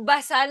akong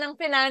magbasa ng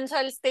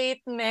financial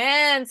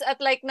statements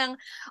at like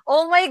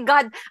oh my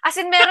God, as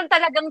in meron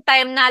talagang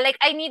time na like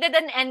I needed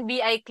an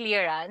NBI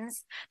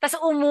clearance, tas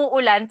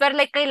umuulan, pero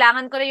like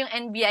kailangan ko na yung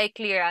NBI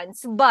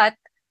clearance, but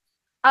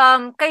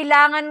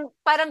kailangan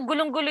parang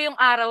gulong-gulo yung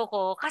araw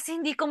ko kasi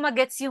hindi ko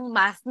magets yung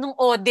math nung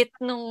audit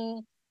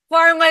nung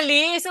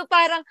formally. So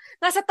parang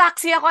nasa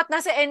taxi ako at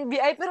nasa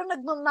NBI pero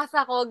nagmamath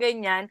ako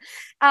ganyan.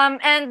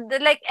 And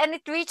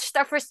it reached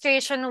a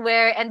frustration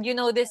where, and you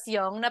know this,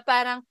 Young, na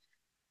parang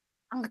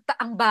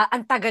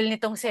ang tagal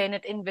nitong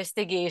Senate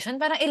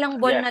investigation. Parang ilang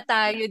buwan Yeah. na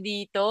tayo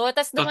dito.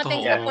 Tapos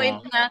dumating sa Yeah.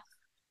 point Totoo. na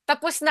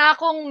tapos na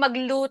akong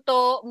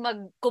magluto,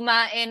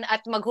 magkumain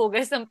at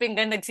maghugas ng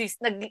pinggan,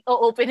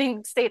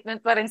 nag-opening statement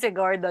pa rin si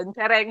Gordon.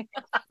 Chareng.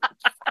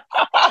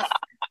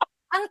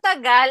 Ang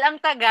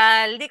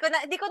tagal. Di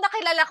ko na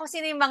kilala kung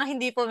sino yung mga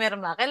hindi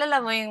pumirma. Kilala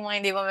mo yung mga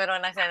hindi pumirma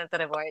ng Senate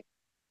report?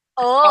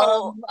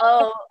 Oh,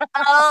 Um,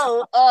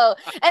 oh, oh.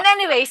 And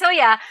anyway, so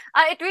yeah,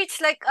 it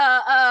reached like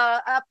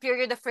a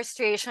period of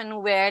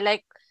frustration where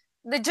like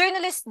the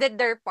journalists did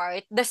their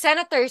part, the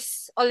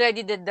senators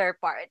already did their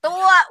part. So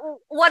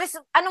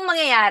anong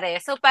mangyayari?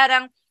 So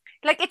parang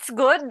like it's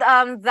good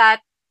that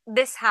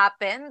this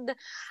happened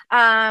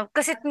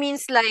because it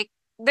means like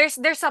there's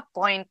a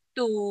point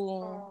to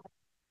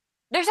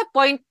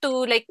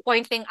like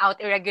pointing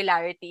out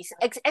irregularities,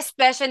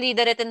 especially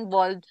that it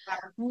involved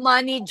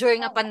money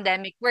during a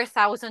pandemic where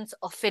thousands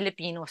of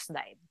Filipinos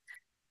died.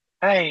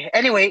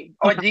 anyway,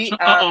 Audrey,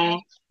 Oo.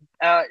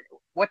 uh,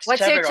 what's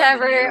What's your Trevor on the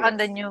Trevor news? on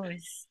the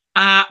news?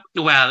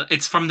 Well,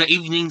 it's from the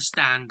Evening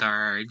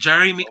Standard.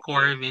 Jeremy Okay.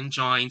 Corbyn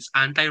joins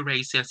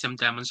anti-racism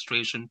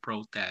demonstration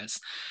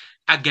protest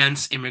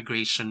against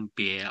immigration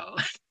bill.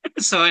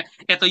 So,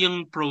 ito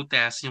yung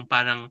protest, yung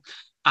parang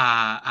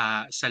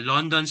sa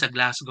London, sa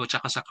Glasgow,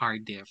 tsaka sa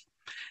Cardiff.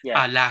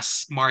 Yeah.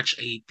 Last March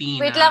 18.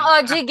 Wait lang,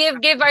 Ogie,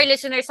 give our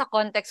listeners a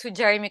context who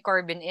Jeremy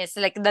Corbyn is.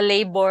 Like the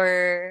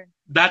labor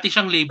Dati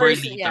siyang labor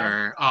person, yeah. leader.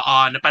 Oo,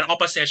 na parang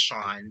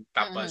opposition.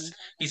 Tapos,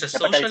 Mm-hmm. he's a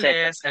Napatalsik.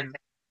 socialist and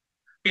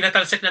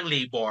pinatalsik ng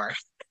labor.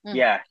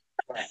 Yeah.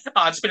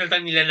 Tapos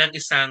pinalitan nila ng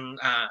isang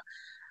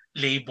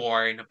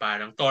labor na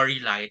parang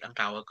Tory light ang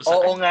tawag ko sa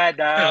Oo kanya. nga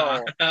daw.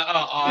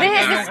 Oo, Is Yan this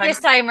yung yan. Chris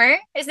Timer?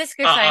 Is this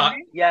Chris Oo, Timer?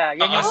 yeah,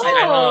 yan oo, yung si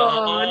ano, oo,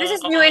 Oh, this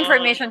is new oo.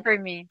 information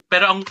for me.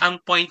 Pero ang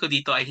point ko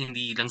dito ay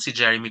hindi lang si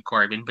Jeremy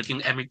Corbyn but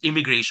yung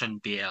immigration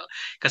bill.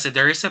 Kasi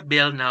there is a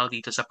bill now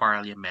dito sa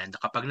parliament na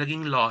kapag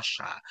naging law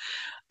siya,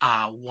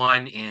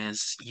 one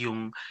is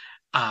yung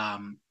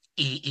um,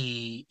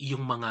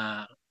 yung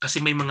mga kasi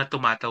may mga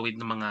tumatawid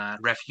ng mga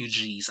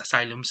refugees,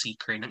 asylum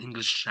seeker ng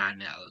English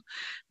Channel,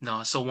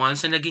 no? So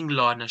once na naging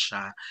law na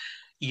siya,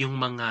 yung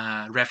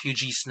mga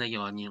refugees na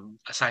yon, yung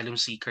asylum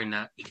seeker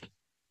na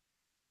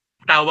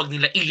tawag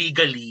nila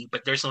illegally,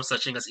 but there's no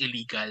such thing as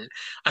illegal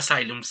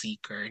asylum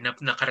seeker na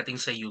nakarating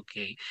sa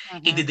UK,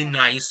 Mm-hmm.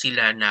 i-deny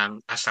sila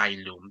ng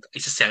asylum.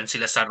 Isa-send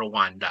sila sa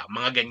Rwanda,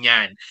 mga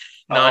ganyan.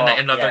 No, na Oo,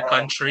 another yeah.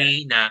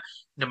 country na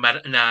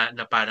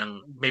parang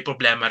may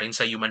problema rin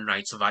sa human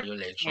rights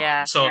violation.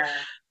 Yeah. So,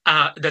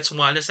 that's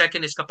one. The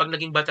second is kapag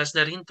naging batas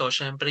na rin to,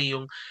 syempre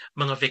yung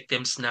mga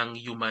victims ng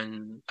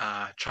human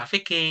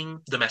trafficking,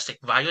 domestic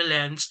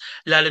violence,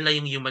 lalo na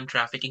yung human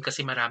trafficking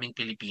kasi maraming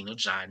Pilipino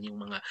dyan, yung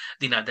mga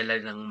dinadala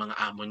ng mga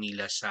amo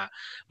nila sa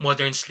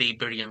modern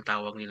slavery ang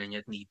tawag nila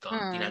niya dito.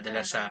 Mm.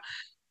 Dinadala sa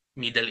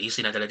Middle East,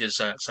 dinadala dito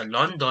sa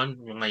London,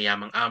 yung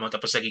mayamang amo,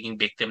 tapos nagiging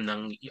victim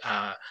ng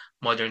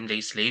modern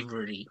day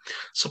slavery.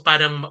 So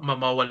parang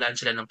mamawalan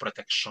sila ng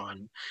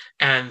protection.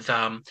 And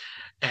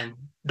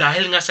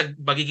dahil nga sa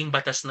magiging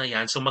batas na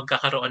yan, so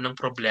magkakaroon ng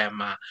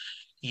problema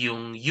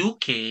yung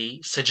UK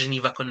sa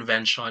Geneva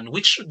Convention,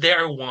 which they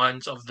are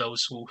ones of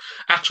those who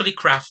actually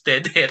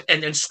crafted it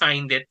and then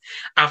signed it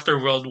after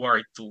World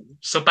War II.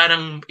 So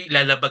parang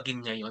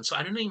ilalabagin niya yon. So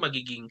ano na yung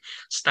magiging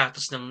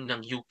status ng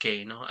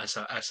UK, no, as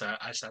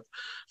a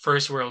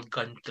first world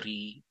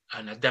country,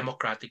 a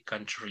democratic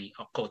country,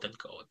 quote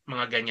unquote,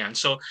 mga ganyan.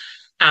 So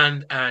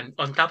and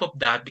on top of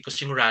that, because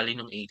yung rally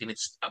ng 18,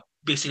 it's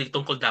basically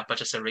tungkol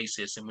dapat siya sa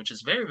racism, which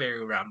is very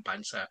very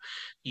rampant sa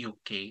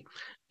UK,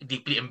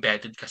 deeply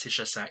embedded kasi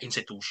siya sa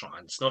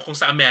institutions. No? Kung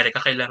sa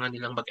Amerika, kailangan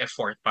nilang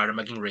mag-effort para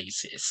maging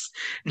racist.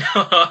 No?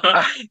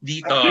 Ah,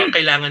 Dito,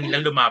 kailangan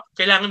lang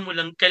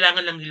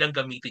nilang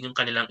gamitin yung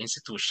kanilang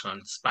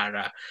institutions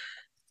para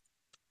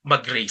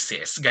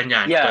mag-racist.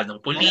 Ganyan. yeah,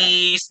 Katulad ng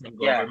police, ng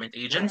yeah. government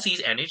agencies,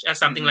 NHS,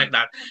 something Mm-mm. like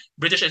that.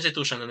 British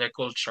institution and their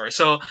culture.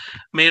 So,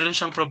 mayroon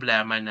siyang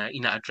problema na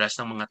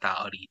ina-address ng mga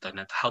tao rito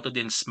na how to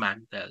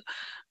dismantle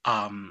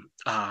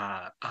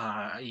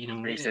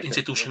yung Racism.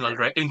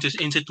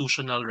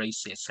 institutional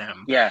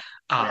racism Yeah.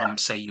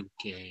 sa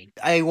UK.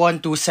 I want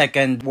to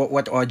second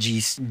what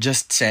Ogie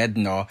just said,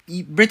 no?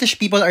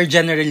 British people are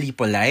generally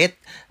polite,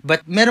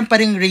 but meron pa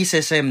ring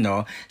racism,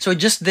 no? So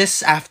just this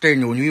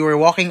afternoon, we were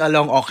walking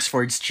along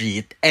Oxford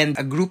Street and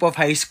a group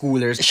of high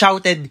schoolers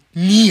shouted,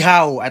 "Ni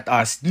hao" at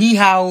us. Ni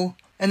hao.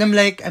 And I'm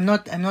like, I'm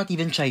not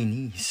even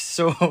Chinese.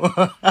 So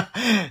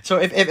so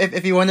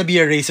if you want to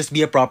be a racist, be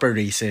a proper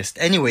racist.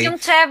 Anyway,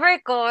 Yung Trevor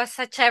ko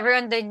sa Trevor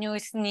on the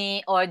News ni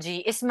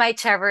Ogie is my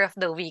Trevor of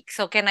the week.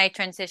 So can I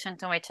transition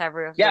to my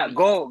Trevor of the Yeah, week?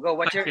 go.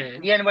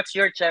 Okay. What's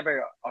your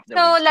Trevor of the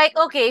So week? like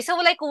okay,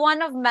 so like one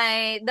of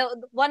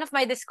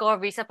my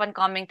discoveries upon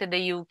coming to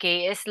the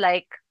UK is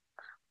like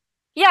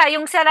yeah,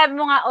 yung sinabi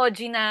mo nga OG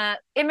na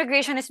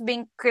immigration is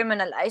being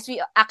criminalized.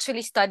 We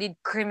actually studied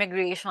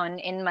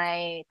crimmigration in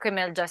my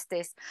criminal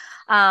justice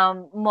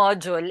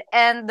module,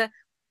 and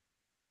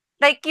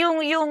like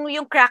yung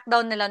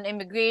crackdown nila on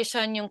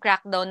immigration, yung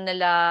crackdown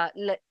nila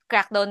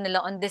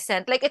on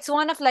dissent. Like it's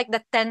one of like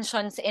the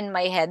tensions in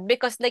my head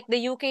because like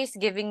the UK is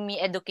giving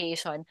me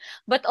education,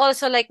 but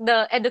also like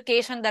the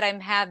education that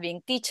I'm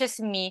having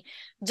teaches me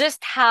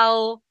just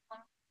how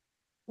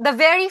the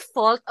very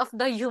fault of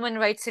the human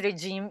rights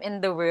regime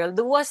in the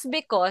world was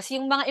because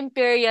yung mga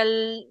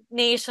imperial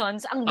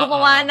nations ang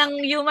gumawa Oo. ng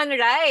human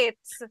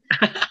rights.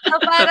 So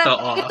parang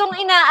Totoo. itong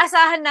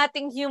inaasahan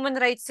nating human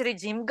rights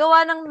regime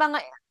gawa ng mga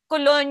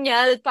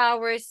colonial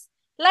powers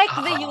like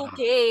the Oo.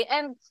 UK.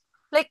 And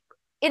like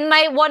in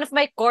my one of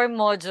my core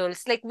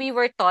modules, like we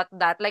were taught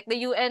that like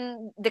the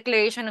UN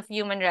Declaration of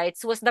Human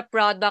Rights was the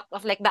product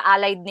of like the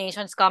allied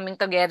nations coming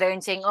together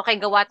and saying, okay,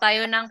 gawa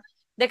tayo ng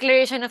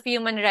Declaration of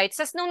Human Rights.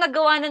 Tapos nung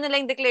nagawa na nila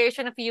yung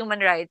Declaration of Human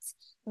Rights,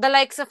 the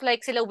likes of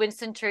like sila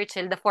Winston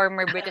Churchill, the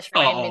former British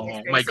Prime Oo.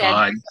 Minister, My said,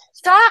 God.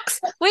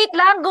 Shucks! Wait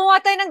lang, gumawa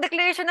tayo ng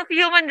Declaration of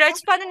Human Rights.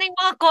 Paano na yung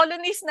mga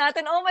colonies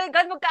natin? Oh my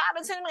God,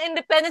 magkakaroon sila ng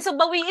independence. So,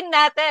 bawiin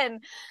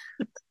natin.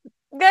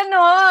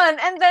 Ganon.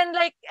 And then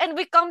like, and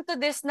we come to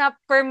this na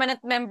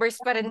permanent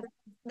members pa rin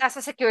nasa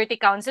Security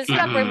Council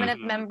sila, Mm-mm. permanent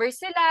members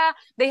sila,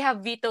 they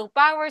have veto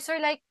powers or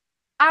like,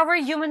 our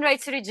human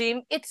rights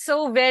regime, it's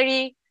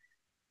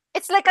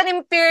like an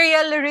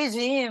imperial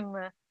regime.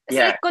 It's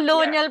Yeah, like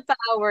colonial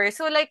power.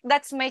 So like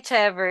that's my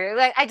Trevor.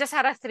 Like I just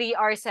had a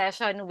 3-hour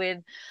session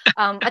with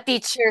a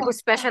teacher who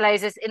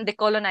specializes in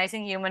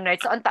decolonizing human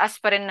rights. So ang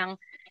taas pa rin ng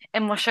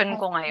emosyon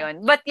ko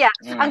ngayon. But yeah,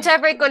 ang Mm.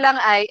 Trevor ko lang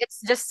ay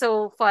it's just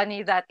so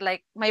funny that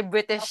like my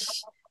British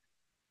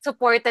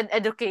supported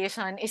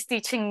education is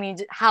teaching me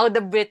how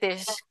the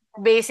British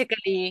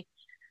basically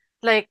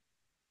like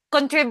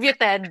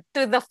contributed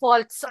to the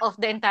faults of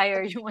the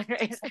entire human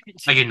rights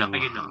regime. Ayun na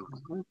nga.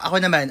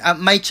 ako naman,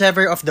 my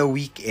Trevor of the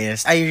week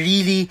is I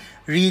really,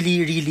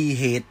 really, really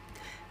hate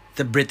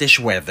the British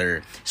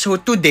weather. So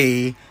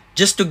today,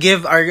 just to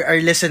give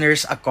our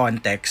listeners a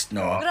context,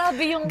 no?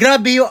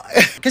 Grabe yung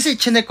kasi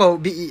chinek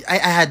ko, I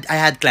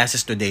had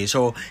classes today.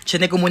 So,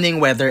 chinek ko muna yung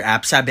weather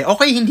app. Sabi,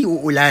 okay, hindi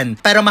uulan,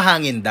 pero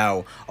mahangin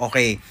daw.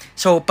 Okay.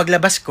 So,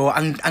 paglabas ko,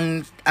 ang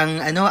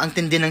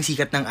tindi ng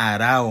sikat ng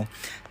araw.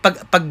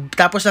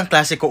 Tapos ng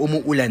klase ko,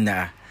 umuulan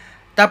na.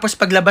 Tapos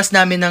paglabas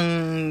namin ng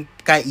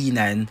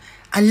kainan,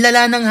 ang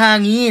lala ng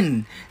hangin.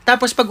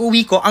 Tapos pag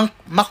uwi ko, ang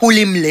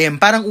makulimlim,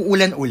 parang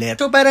uulan ulit.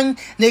 So parang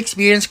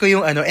na-experience ko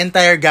yung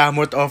entire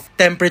gamut of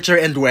temperature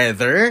and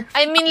weather.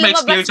 I mean, May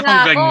lumabas experience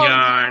na akong ako.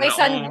 ganyan. May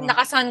Oo.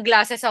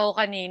 naka-sunglasses ako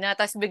kanina,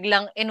 tapos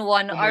biglang in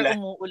 1 hour Umulan.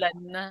 umuulan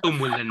na.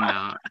 Umulan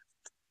na.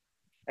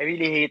 I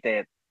really hate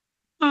it.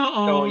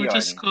 So, Oo,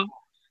 Diyos yon. ko.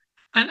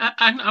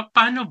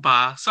 Paano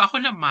ba? So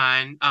ako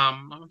naman,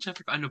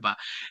 syempre ko ano ba?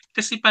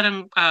 Kasi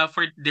parang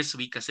for this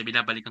week kasi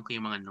binabalikan ko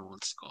yung mga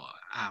notes ko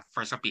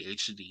for sa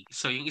PhD.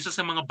 So yung isa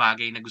sa mga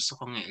bagay na gusto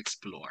kong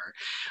i-explore,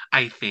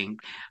 I think,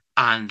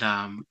 and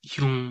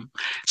yung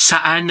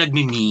saan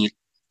nagmi-meet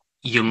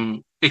yung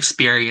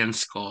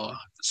experience ko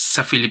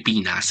sa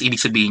Pilipinas, ibig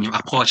sabihin yung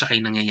ako at saka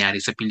yung nangyayari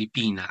sa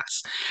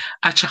Pilipinas,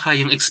 at saka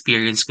yung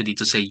experience ko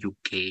dito sa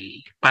UK.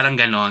 Parang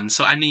ganon.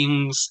 So ano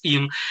yung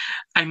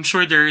I'm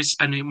sure there's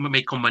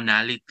may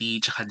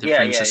commonality tsaka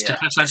Yeah, yeah, differences yeah.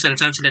 tsaka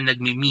saan sila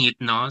nagmi-meet,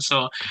 no?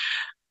 So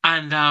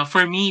and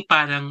for me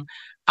parang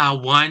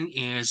one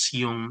is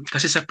yung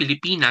kasi sa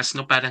Pilipinas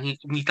no parang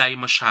hindi tayo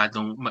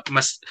masyadong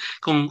mas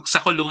kung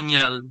sa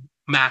colonial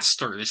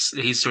masters, the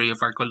history of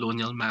our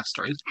colonial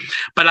masters,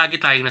 palagi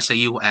tayo nasa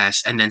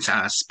US and then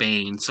sa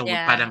Spain. So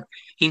Yeah. parang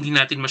hindi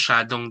natin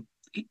masyadong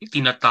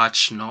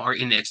tina-touch no or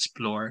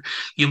in-explore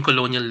yung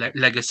colonial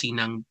legacy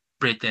ng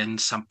Britain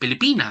sa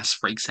Pilipinas.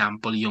 For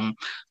example, yung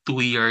 2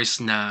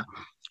 years na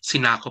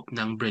sinakop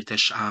ng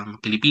British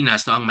ang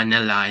Pilipinas, no, ang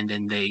Manila, and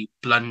then they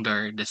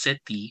plunder the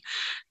city,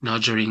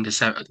 no, during the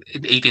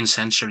 18th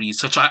century.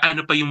 So,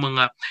 ano pa yung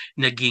mga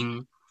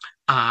naging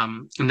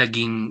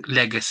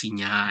legacy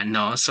niya,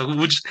 no? So,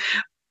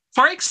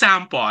 for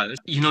example,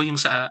 yung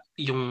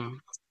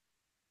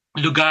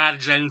lugar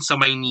dyan sa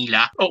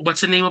Maynila. Oh, what's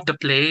the name of the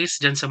place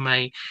dyan sa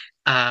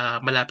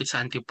malapit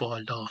sa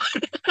Antipolo?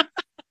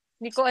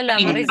 Hindi ko alam.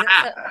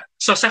 Kainta.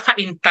 So, sa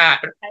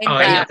Kainta. Oh,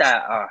 Kainta. Kainta,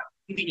 oh.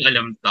 hindi ko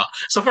alam to.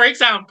 So for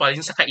example,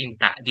 yung sa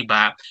Kainta, 'di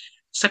ba?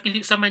 Sa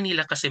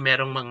Manila kasi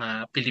merong mga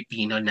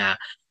Pilipino na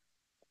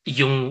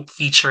yung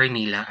feature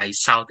nila ay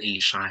South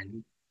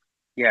Asian.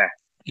 Yeah.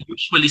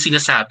 Usually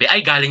sinasabi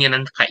ay galing yan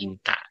ng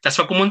Kainta.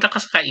 Tapos pag pumunta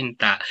ka sa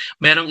Kainta,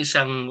 merong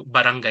isang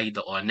barangay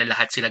doon na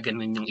lahat sila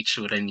ganun yung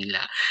itsura nila.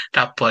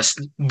 Tapos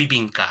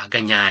bibingka,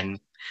 ganyan.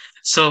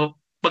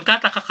 So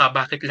magtataka ka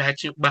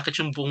bakit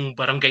yung buong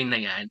barangay na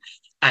yan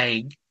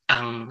ay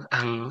ang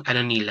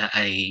ano nila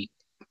ay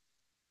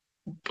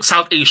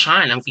South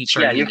Asian ang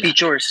feature Yeah, yung nila.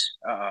 features.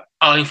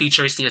 Yung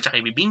features nila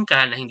tsaka yung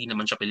bibingka na hindi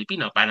naman siya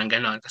Pilipino, parang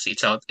gano'n kasi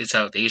it's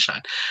South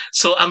Asian.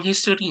 So ang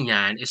history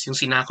niyan is yung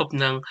sinakop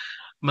ng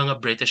mga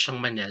British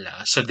ang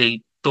Manila. So they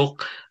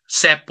took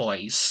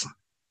sepoys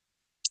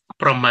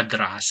from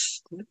Madras,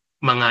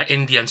 mga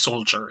Indian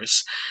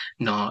soldiers,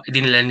 no?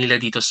 Dinala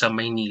nila dito sa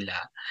Maynila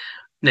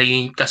na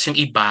yung kasi yung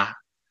iba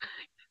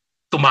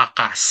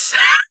tumakas.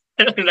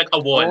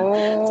 Nag-awol.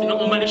 So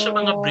nung umalis yung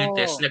mga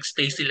British, Oh,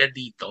 nagstay sila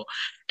dito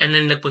and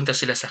then nagpunta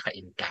sila sa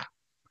Cainta.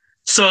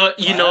 So,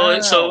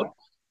 so wow.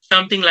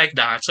 something like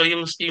that. So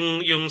yung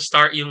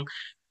start yung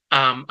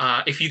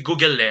if you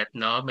Google it,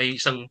 no, may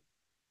isang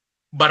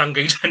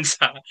barangay dyan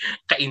sa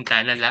Cainta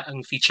na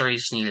ang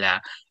features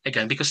nila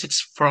again because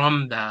it's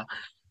from the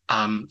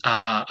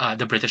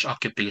British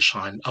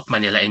occupation of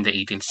Manila in the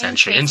 18th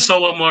century. And Interesting.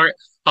 so more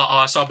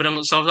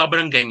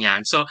sobrang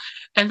ganyan. So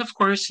and of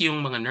course yung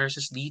mga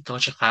nurses dito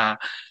tsaka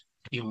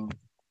yung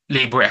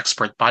labor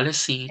export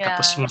policy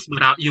tapos Yeah.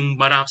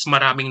 mas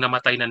maraming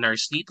namatay na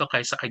nurse dito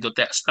kaysa kay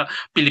Duterte sa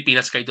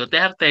Pilipinas kay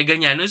Duterte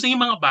ganyan. So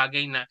yung mga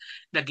bagay na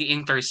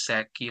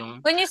nag-intersect yung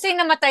When you say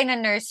namatay na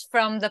nurse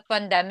from the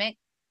pandemic,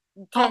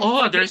 from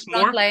being there's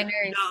more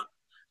frontliners. yeah.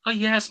 Oh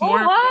yes, Oh,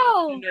 more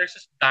Filipino wow.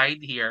 nurses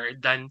died here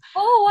than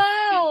Oh, in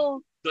wow.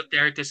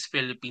 Duterte's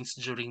Philippines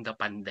during the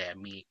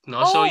pandemic,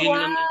 no? So Oh, yun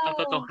yung wow. Oh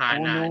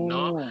katotohanan,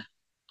 no? no.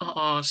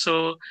 Oo,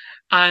 so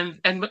and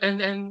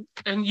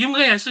yung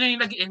ganyan, so yung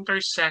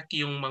nag-intersect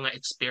yung mga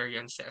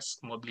experiences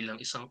mo bilang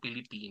isang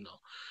Pilipino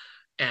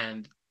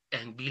and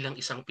bilang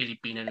isang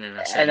Pilipino na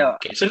nasa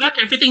Ano, UK. So not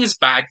everything is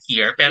bad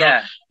here, pero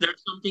yeah. there's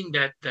something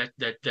that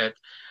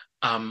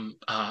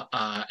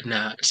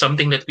na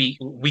something that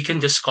we can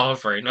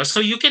discover, no? So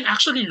you can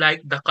actually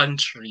like the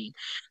country,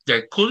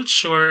 their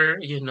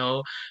culture,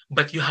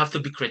 but you have to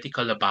be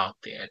critical about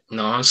it,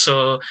 no?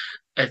 So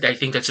I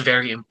think that's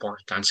very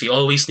important, so you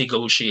always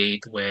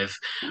negotiate with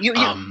You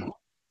um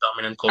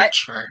dominant I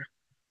culture.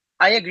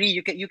 I agree. You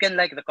can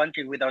like the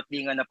country without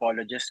being an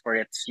apologist for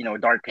its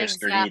dark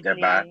history,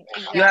 diba?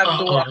 Exactly. You have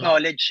Exactly. to Oo.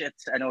 acknowledge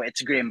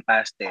its grim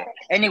past eh.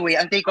 Anyway,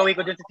 ang takeaway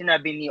ko dun sa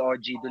sinabi ni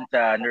Ogie dun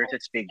sa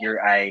nurse's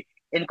figure ay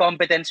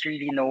incompetence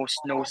really knows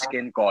no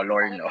skin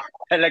color, no?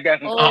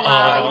 Talagang Oh,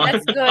 wow. Oo.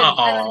 That's good. Oo.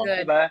 That's good.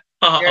 diba?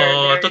 Oo, There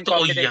are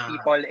totoo incompetent yan.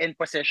 people in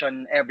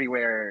position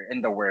everywhere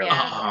in the world.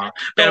 Yeah. Oo.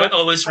 Pero So,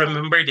 always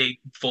remember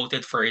they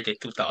voted for it in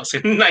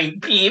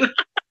 2019.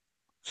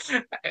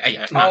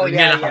 Ayan, oh hindi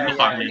yeah, na ako yeah, yeah,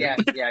 ma-comment. yeah,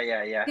 yeah,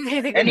 yeah, yeah.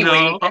 Hindi ko na. No,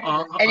 Anyway, oo,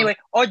 oo. anyway,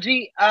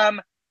 Audrey,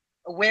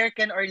 where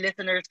can our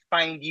listeners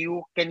find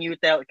you? Can you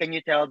tell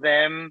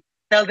them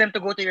to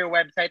go to your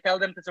website, tell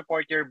them to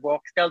support your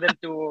books, tell them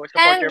to support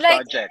And your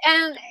like project.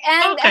 and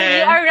you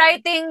Okay. are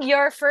writing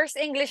your first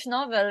English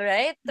novel,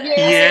 right?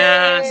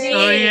 Yes. Oh, The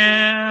Yay!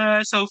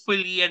 yes.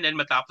 Hopefully, and then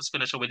matapos ko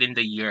na siya within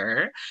the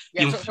year.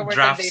 Yeah, Yung so where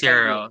can draft they find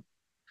you? zero.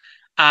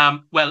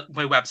 Well,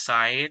 my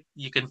website,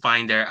 you can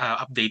find there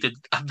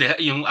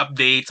yung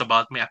updates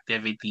about my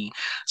activity.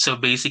 So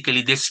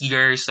basically, this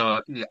year, is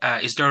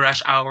the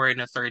Rush Hour in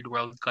a third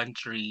world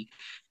country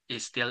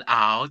is still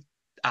out.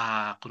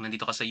 Kung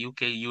nandito ka sa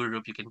UK,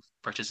 Europe, you can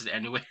purchase it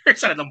anywhere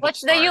sa ng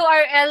What's the bookstore.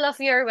 URL of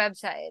your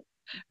website?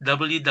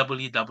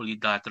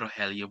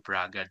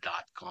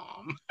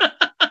 www.rogeliobraga.com.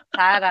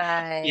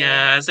 Taray.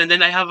 Yes, and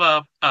then I have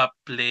a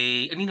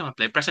hindi naman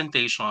play,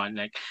 presentation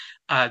like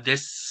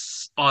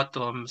this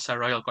autumn sa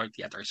Royal Court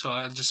Theatre. So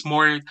just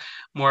more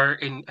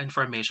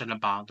information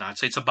about that.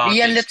 So it's about the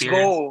Rian, let's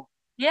experience. go.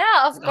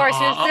 Yeah, of course.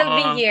 Oo, We'll still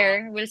be oo. here.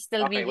 We'll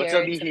still be Okay, we'll here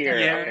still in be here.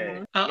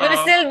 September. Okay. Yeah. We'll Yeah.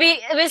 Oo. still be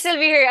we'll still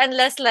be here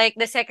unless like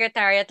the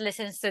secretariat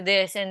listens to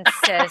this and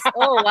says,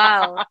 "Oh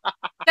wow."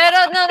 Pero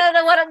no.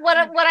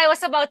 What I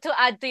was about to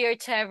add to your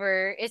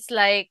Trevor, it's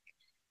like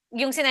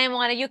yung sinabi mo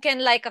nga na you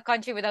can like a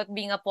country without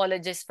being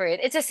apologist for it.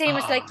 It's the same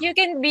as like Oo. you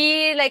can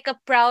be like a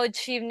proud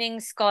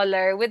chevening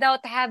scholar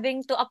without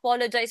having to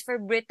apologize for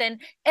Britain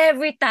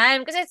every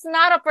time because it's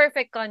not a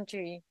perfect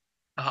country.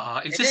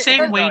 Oo. It's It the is, it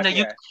same is So way not, na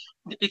yeah.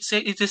 it's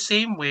the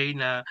same way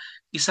na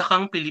isa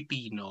kang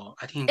Pilipino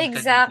at hindi ka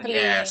exactly.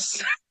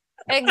 DDS.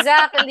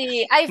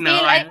 Exactly. I No,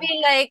 feel I feel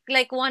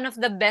like one of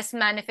the best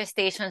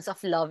manifestations of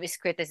love is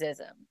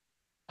criticism.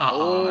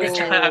 oo. At This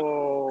saka,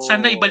 is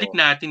sana ibalik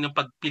Oh. natin yung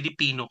 'pag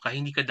Pilipino ka,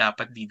 hindi ka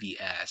dapat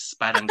DDS,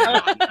 parang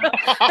gano'n.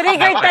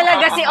 triggered Dapat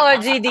talaga si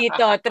Ogie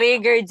dito.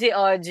 Triggered si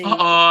Ogie.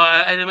 oo,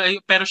 alam mo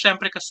pero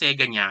siyempre kasi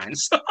ganyan.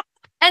 So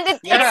And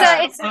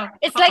Yeah.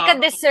 it's like a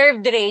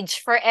deserved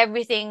rage for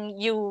everything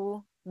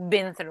you've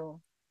been through.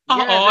 oo,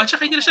 Yeah, at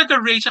saka hindi na siya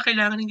the-rage at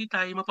kailangan hindi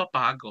tayo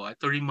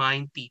mapapagod to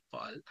remind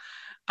people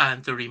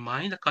and to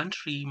remind the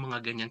country,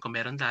 mga ganyan, kung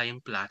meron tayong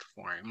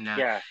platform na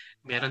yeah.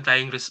 meron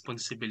tayong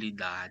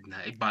responsibilidad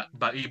na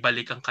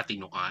ibalik ang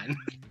katinuan.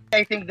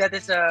 I think that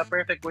is a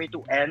perfect way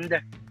to end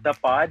the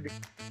pod.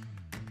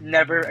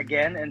 Never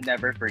again and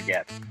never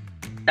forget.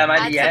 Tama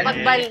At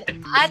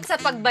sa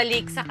Lian?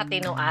 pagbalik sa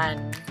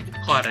katinuan.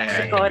 Si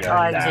Correct. Coach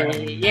Ayun lang.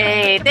 Ogie.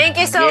 Yay! Thank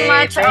you so Yay!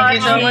 much, Thank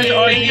you so much,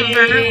 Thank you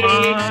very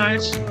Ogie!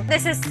 much.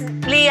 This is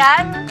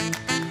Lian,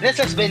 This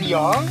has been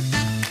Young.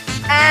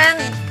 and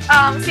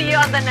see you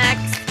on the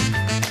next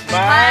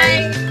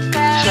Bye!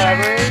 My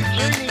Shower Shower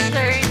Journey!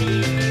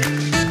 Journey.